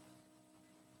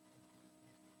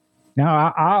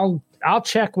 Now, I'll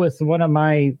check with one of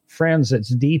my friends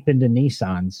that's deep into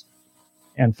Nissans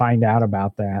and find out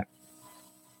about that.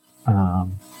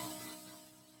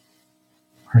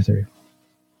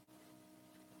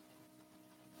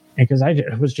 Because I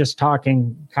was just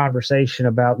conversation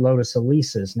about Lotus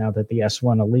Elises now that the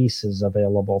S1 Elise is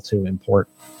available to import.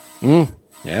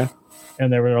 Yeah.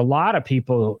 And there were a lot of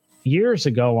people years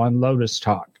ago on Lotus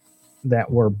Talk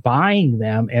that were buying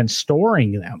them and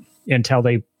storing them until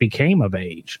they became of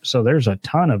age. So there's a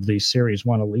ton of these Series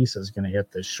 1 Elises going to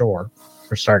hit the shore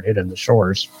or start hitting the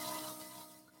shores.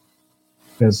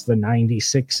 Because the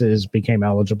 96s became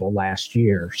eligible last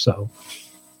year. So,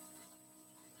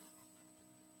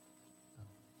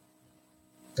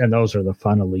 and those are the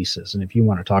fun Elises. And if you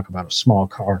want to talk about a small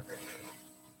car.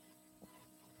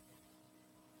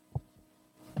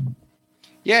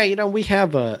 Yeah, we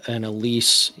have an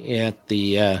Elise at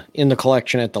the in the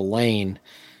collection at the Lane,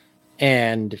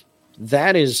 and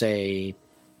that is a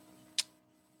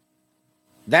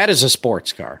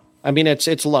sports car. I mean,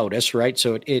 it's Lotus, right?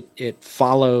 So it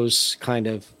follows kind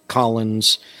of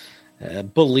Colin's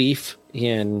belief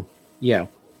in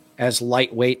as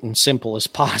lightweight and simple as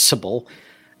possible.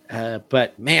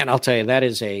 But man, I'll tell you, that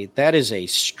is a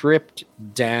stripped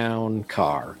down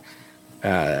car.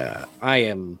 I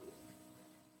am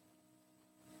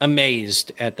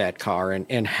amazed at that car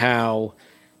and how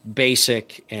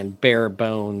basic and bare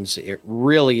bones it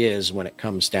really is when it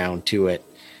comes down to it.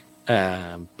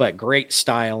 But great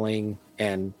styling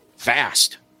and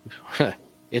fast.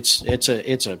 It's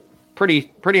a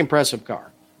pretty impressive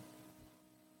car.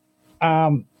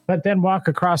 But then walk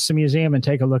across the museum and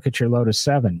take a look at your Lotus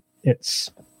 7. It's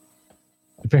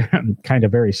kind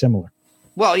of very similar.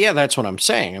 Well, yeah, that's what I'm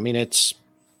saying. I mean, it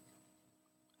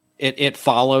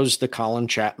follows the Colin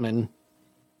Chapman,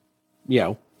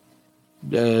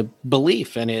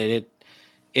 belief, and it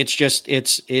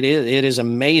is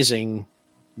amazing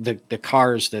the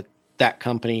cars that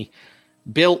company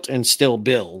built and still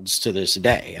builds to this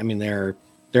day. I mean, they're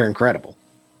incredible.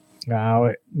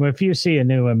 Now, if you see a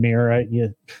new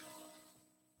Emira,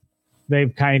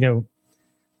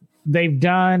 they've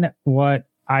done what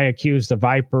I accuse the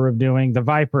Viper of doing. The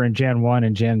Viper in Gen 1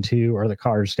 and Gen 2 are the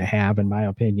cars to have, in my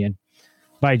opinion.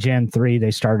 By Gen 3, they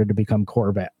started to become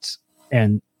Corvettes.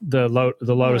 And the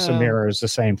Lotus Emira is the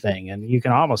same thing. And you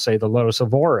can almost say the Lotus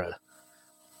Evora,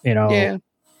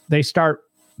 they start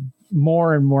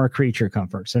more and more creature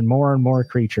comforts and more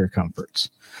creature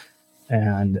comforts.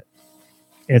 And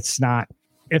it's not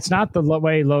the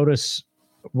way Lotus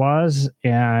was,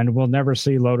 and we'll never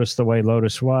see Lotus the way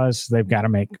Lotus was. They've got to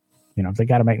make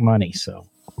money. So,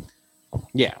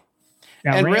 yeah.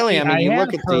 Now, and Randy, really, I mean, you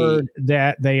look at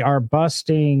that they are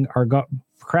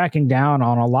cracking down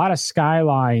on a lot of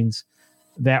Skylines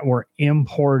that were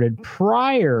imported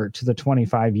prior to the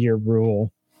 25-year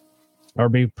rule,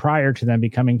 or prior to them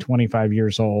becoming 25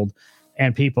 years old,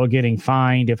 and people getting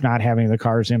fined if not having the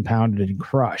cars impounded and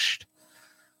crushed.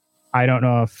 I don't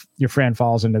know if your friend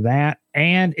falls into that.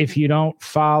 And if you don't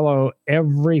follow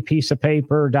every piece of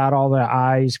paper, dot all the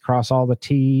I's, cross all the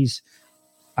T's,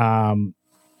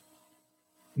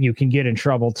 you can get in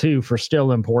trouble too for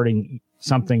still importing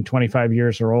something 25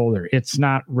 years or older. It's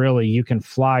not really, you can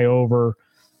fly over,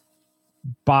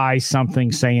 buy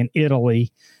something, say in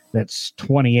Italy, that's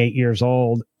 28 years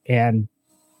old and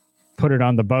put it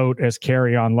on the boat as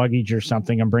carry-on luggage or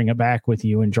something and bring it back with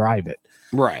you and drive it.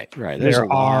 Right. There's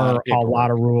There are a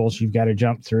lot of rules you've got to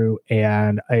jump through,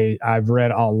 and I've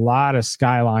read a lot of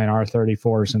Skyline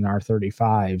R34s and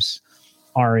R35s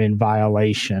are in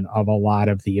violation of a lot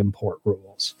of the import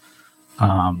rules.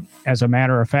 As a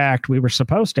matter of fact, we were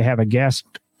supposed to have a guest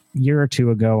a year or two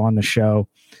ago on the show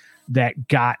that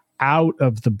got out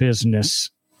of the business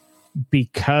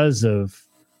because of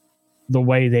the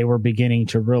way they were beginning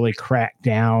to really crack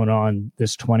down on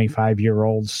this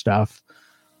 25-year-old stuff.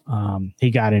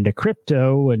 He got into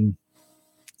crypto and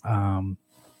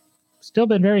still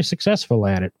been very successful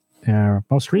at it.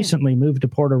 Most recently moved to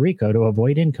Puerto Rico to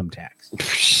avoid income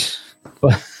tax.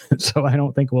 So I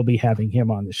don't think we'll be having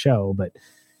him on the show, but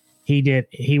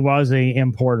he was a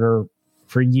importer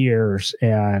for years,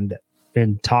 and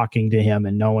in talking to him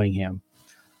and knowing him,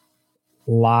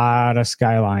 a lot of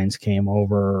Skylines came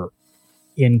over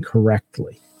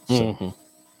incorrectly. So,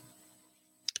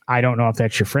 I don't know if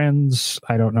that's your friends.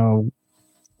 I don't know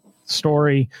the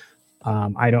story.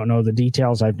 I don't know the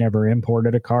details. I've never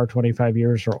imported a car 25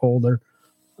 years or older.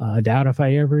 I doubt if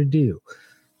I ever do.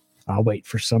 I'll wait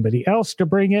for somebody else to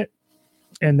bring it.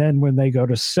 And then when they go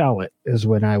to sell it is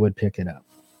when I would pick it up.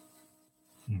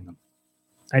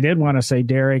 I did want to say,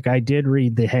 Derek, I did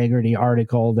read the Hagerty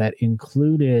article that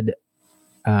included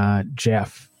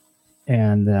Jeff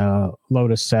and the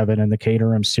Lotus 7 and the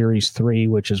Caterham Series 3,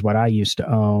 which is what I used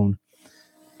to own.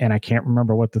 And I can't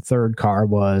remember what the third car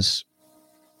was,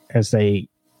 as they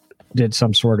did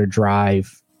some sort of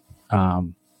drive.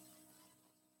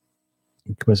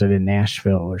 Was it in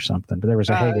Nashville or something? But there was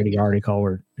a Hagerty article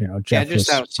where, Jeff just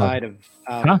was, outside of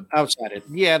outside of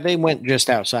they went just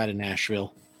outside of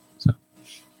Nashville. So,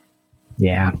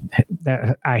 yeah,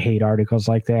 I hate articles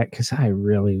like that because I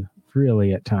really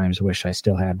at times wish I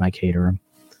still had my Caterham.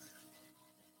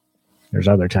 There's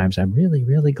other times I'm really,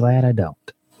 really glad I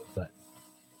don't. But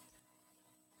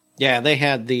yeah, they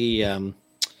had the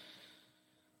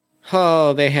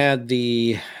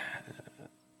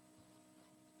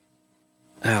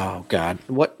oh God,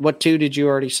 what two did you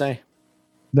already say?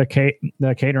 The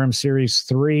Caterham Series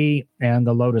 3 and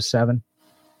the Lotus 7.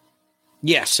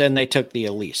 Yes, and they took the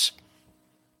Elise.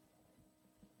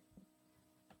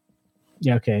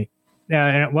 Yeah, okay. Yeah,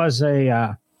 and it was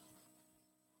a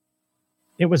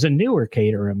newer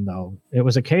Caterham though. It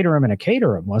was a Caterham and a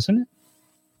Caterham, wasn't it?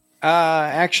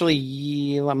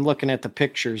 Actually, I'm looking at the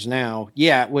pictures now.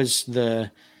 Yeah, it was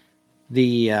the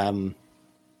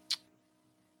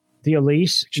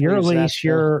Elise, your Elise,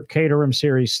 your Caterham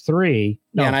Series 3.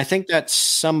 No. Yeah, and I think that's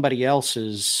somebody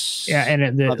else's. Yeah,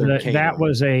 and that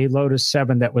was a Lotus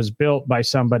 7 that was built by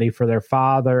somebody for their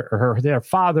father, or their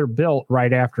father built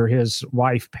right after his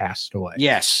wife passed away.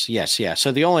 Yes.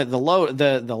 So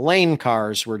the lane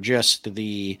cars were just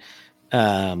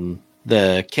our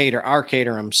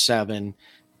Caterham 7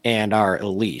 and our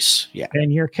Elise. Yeah.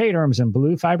 And your Caterham's in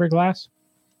blue fiberglass?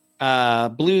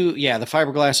 Blue, yeah, the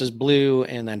fiberglass is blue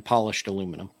and then polished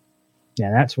aluminum. Yeah,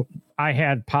 that's what I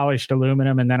had, polished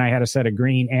aluminum, and then I had a set of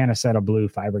green and a set of blue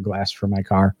fiberglass for my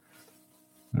car.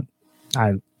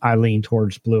 I lean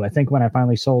towards blue. I think when I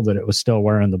finally sold it, it was still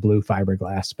wearing the blue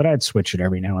fiberglass, but I'd switch it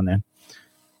every now and then.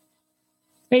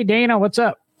 Hey, Dana, what's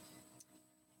up?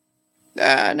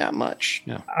 Not much.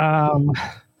 No.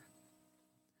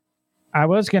 I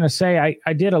was going to say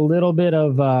I did a little bit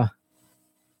of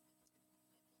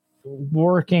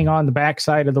working on the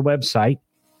backside of the website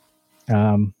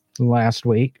last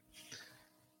week,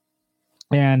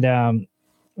 and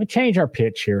we change our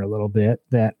pitch here a little bit,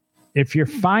 that if you're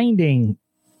finding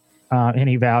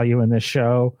any value in this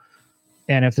show,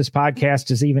 and if this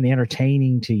podcast is even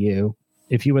entertaining to you,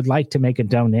 if you would like to make a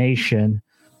donation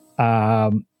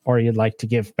or you'd like to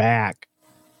give back,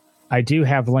 I do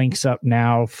have links up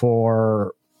now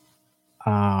for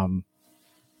Patreon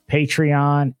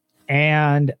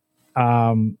and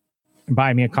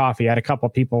buy me a coffee. I had a couple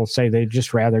of people say they'd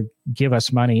just rather give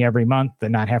us money every month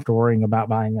than not have to worry about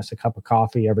buying us a cup of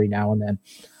coffee every now and then.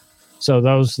 So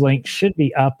those links should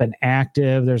be up and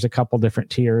active. There's a couple different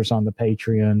tiers on the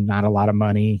Patreon, not a lot of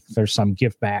money. There's some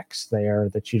give backs there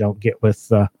that you don't get with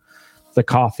the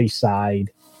coffee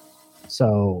side.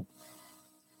 So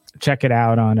check it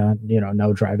out on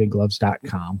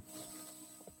nodrivinggloves.com.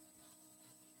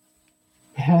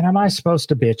 And am I supposed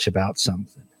to bitch about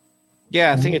something?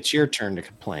 Yeah, I think it's your turn to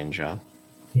complain, John.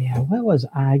 Yeah, what was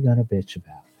I going to bitch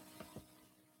about?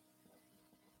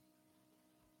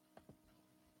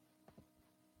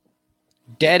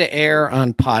 Dead air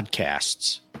on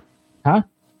podcasts. Huh?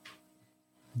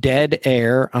 Dead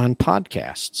air on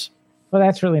podcasts. Well,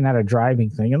 that's really not a driving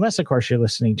thing, unless, of course, you're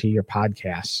listening to your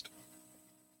podcast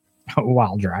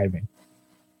while driving.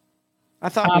 I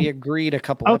thought we agreed a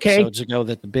couple episodes ago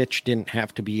that the bitch didn't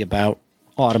have to be about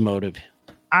automotive.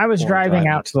 I was driving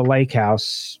out to the lake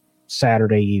house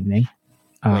Saturday evening.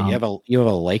 Wait, you have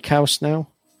a lake house now?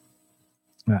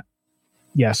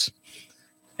 Yes.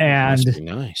 And must be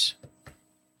nice.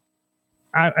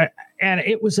 And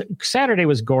it was Saturday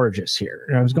was gorgeous here.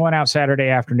 I was going out Saturday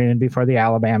afternoon before the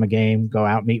Alabama game, go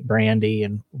out, meet Brandy,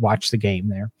 and watch the game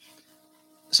there.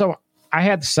 So I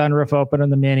had the sunroof open on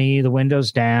the Mini, the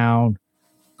windows down,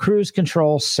 cruise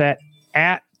control set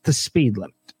at the speed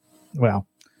limit. Well,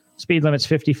 speed limit's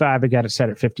 55. I got it set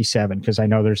at 57 because I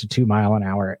know there's a 2 mile an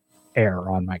hour error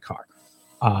on my car,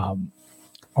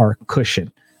 or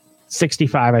cushion.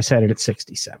 65, I set it at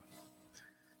 67.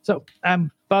 So I'm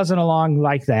buzzing along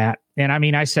like that. And I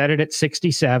mean, I set it at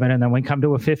 67, and then when we come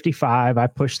to a 55, I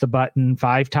push the button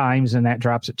 5 times, and that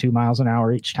drops at 2 miles an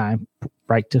hour each time,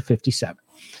 right to 57.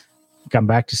 Come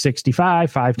back to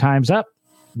 65, 5 times up,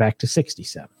 back to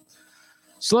 67.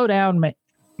 Slow down,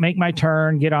 make my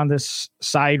turn, get on this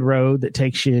side road that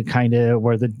takes you kind of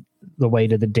where the way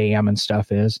to the dam and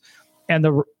stuff is. And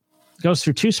goes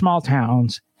through 2 small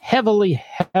towns, heavily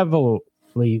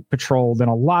patrolled, and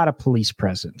a lot of police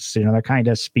presence. You know, they're kind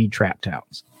of speed trap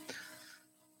towns.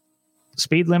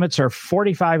 Speed limits are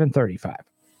 45 and 35.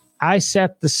 I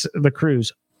set the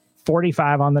cruise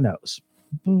 45 on the nose.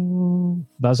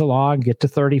 Buzz along, get to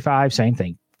 35, same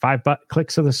thing. 5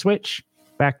 clicks of the switch,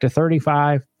 back to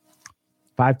 35.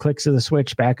 5 clicks of the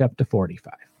switch, back up to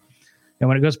 45. And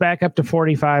when it goes back up to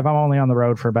 45, I'm only on the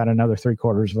road for about another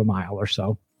 3/4 of a mile or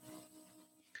so.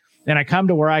 Then I come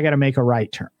to where I got to make a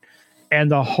right turn. And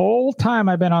the whole time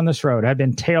I've been on this road, I've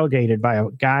been tailgated by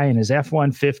a guy in his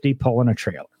F-150 pulling a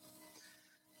trailer.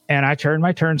 And I turned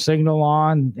my turn signal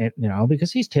on,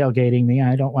 because he's tailgating me.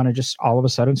 I don't want to just all of a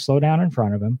sudden slow down in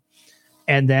front of him.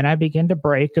 And then I begin to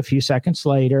brake a few seconds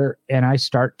later, and I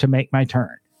start to make my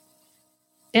turn.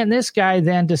 And this guy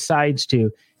then decides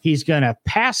he's going to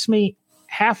pass me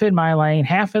half in my lane,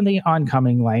 half in the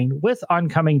oncoming lane with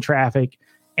oncoming traffic,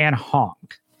 and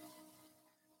honk.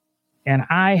 And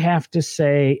I have to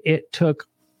say, it took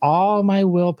all my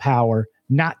willpower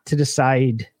not to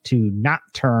decide to not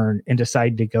turn and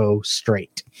decide to go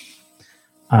straight,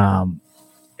 and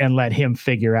let him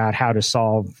figure out how to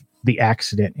solve the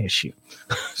accident issue.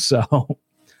 So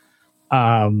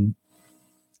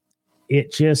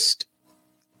it's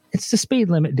the speed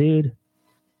limit, dude.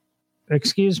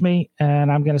 Excuse me,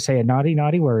 and I'm going to say a naughty,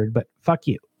 naughty word, but fuck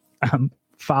you. I'm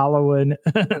following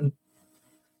the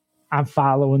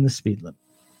speed limit.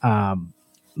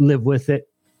 Live with it.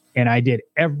 And I did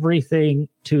everything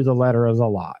to the letter of the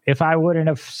law. If I wouldn't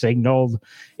have signaled,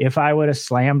 if I would have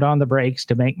slammed on the brakes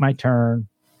to make my turn,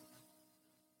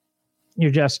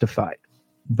 you're justified.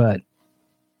 But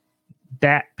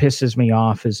that pisses me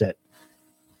off,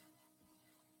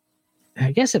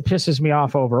 I guess it pisses me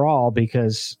off overall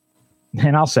because,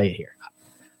 and I'll say it here,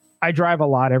 I drive a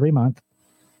lot every month.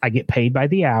 I get paid by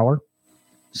the hour.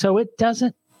 So it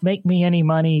doesn't make me any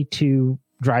money to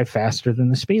drive faster than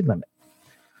the speed limit.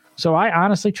 So I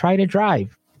honestly try to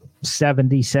drive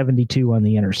 70, 72 on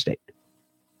the interstate.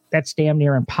 That's damn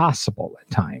near impossible at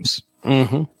times.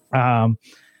 Mm-hmm.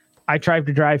 I try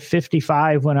to drive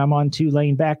 55 when I'm on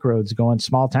 2-lane back roads going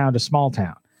small town to small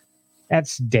town.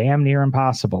 That's damn near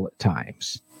impossible at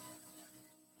times.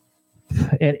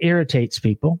 It irritates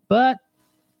people, but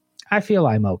I feel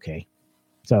I'm okay.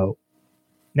 So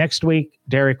next week,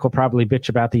 Derek will probably bitch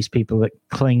about these people that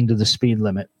cling to the speed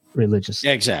limit religiously.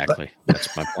 Exactly.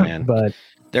 That's my plan. But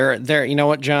they're you know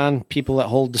what, John? People that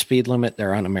hold the speed limit,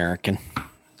 they're un-American.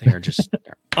 They're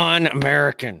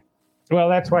un-American. Well,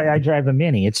 that's why I drive a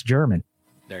Mini. It's German.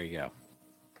 There you go.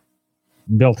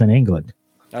 Built in England.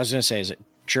 I was going to say, is it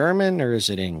German or is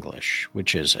it English?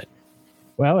 Which is it?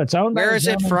 Well, it's owned by Where is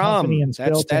it from?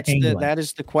 That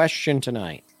is the question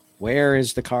tonight. Where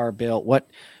is the car built?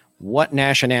 What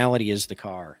nationality is the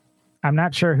car? I'm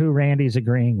not sure who Randy's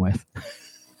agreeing with.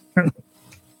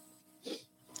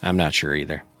 I'm not sure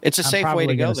either. It's a safe way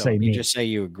to go, though. You just say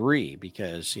you agree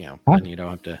because, then you don't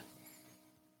have to.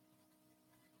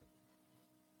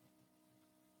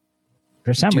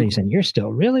 For some reason, you're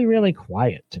still really, really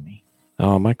quiet to me.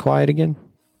 Oh, am I quiet again?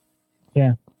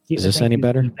 Yeah. Is this any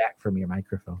better? Back from your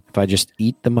microphone. If I just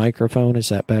eat the microphone, is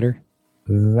that better?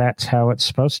 That's how it's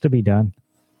supposed to be done.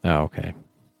 Oh, okay.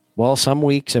 Well, some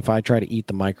weeks if I try to eat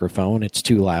the microphone, it's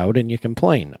too loud and you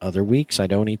complain. Other weeks I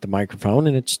don't eat the microphone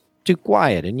and it's too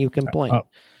quiet and you complain.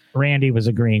 Randy was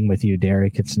agreeing with you,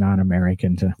 Derek. It's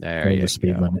non-American to go the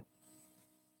speed limit.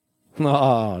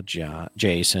 Oh,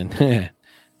 Jason.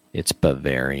 It's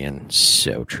Bavarian.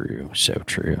 So true. So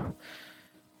true.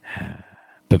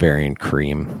 Bavarian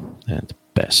cream. That's the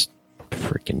best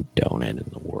freaking donut in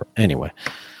the world. Anyway.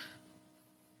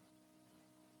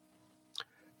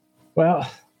 Well,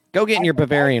 go get in your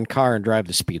Bavarian car and drive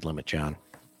the speed limit, John.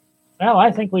 Well,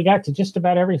 I think we got to just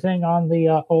about everything on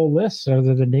the old list, other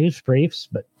than the news briefs,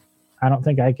 but I don't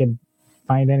think I could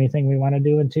find anything we want to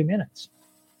do in 2 minutes.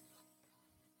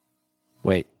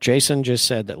 Wait, Jason just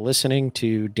said that listening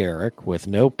to Derek with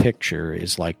no picture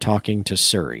is like talking to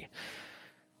Siri.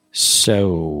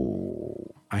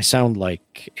 So I sound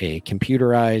like a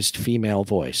computerized female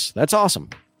voice. That's awesome.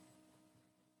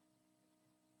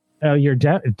 Oh, you're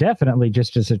definitely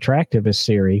just as attractive as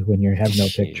Siri when you have no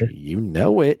picture. You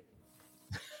know it.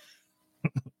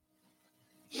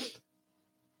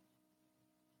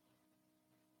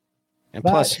 And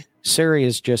plus, Siri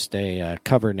is just a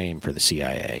cover name for the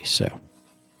CIA. So,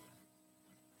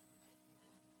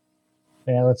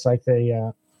 yeah, it's like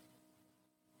the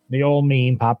old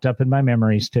meme popped up in my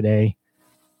memories today.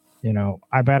 You know,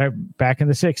 I bet it back in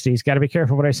the 60s. Got to be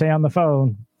careful what I say on the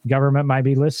phone. Government might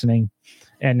be listening.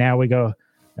 And now we go,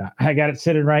 I got it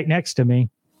sitting right next to me.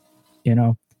 You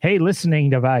know, hey, listening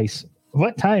device,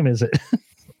 what time is it?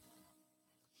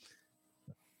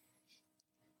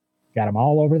 Got them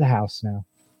all over the house now.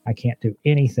 I can't do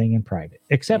anything in private,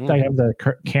 except I have the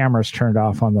cameras turned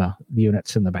off on the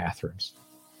units in the bathrooms.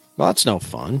 Well, that's no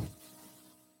fun.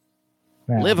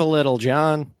 Well, live a little,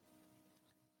 John.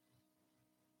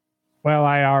 Well,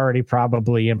 I already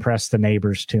probably impressed the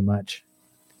neighbors too much.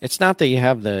 It's not that you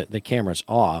have the cameras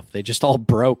off. They just all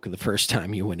broke the first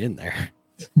time you went in there.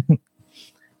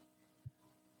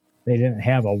 They didn't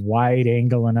have a wide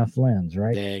angle enough lens,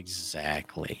 right?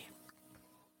 Exactly.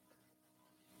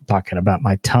 Talking about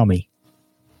my tummy.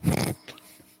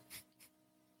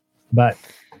 But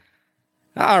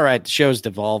all right, the show's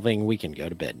devolving. We can go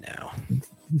to bed now.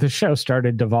 The show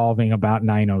started devolving about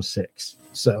 9:06.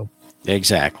 So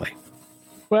exactly.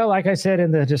 Well, like I said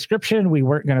in the description, we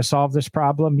weren't going to solve this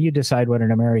problem. You decide what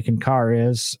an American car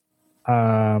is.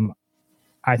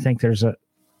 I think there's a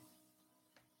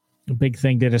big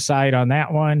thing to decide on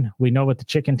that one. We know what the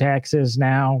chicken tax is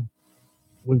now.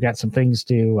 We've got some things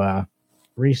to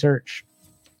research.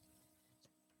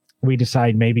 We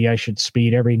decide maybe I should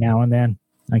speed every now and then.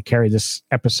 I carry this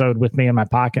episode with me in my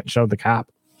pocket and show the cop.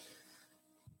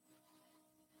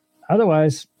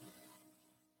 Otherwise,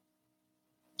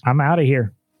 I'm out of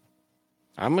here.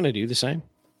 I'm going to do the same.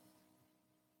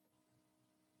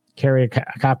 Carry a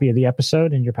copy of the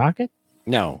episode in your pocket?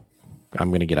 No, I'm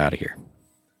going to get out of here.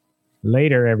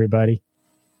 Later, everybody.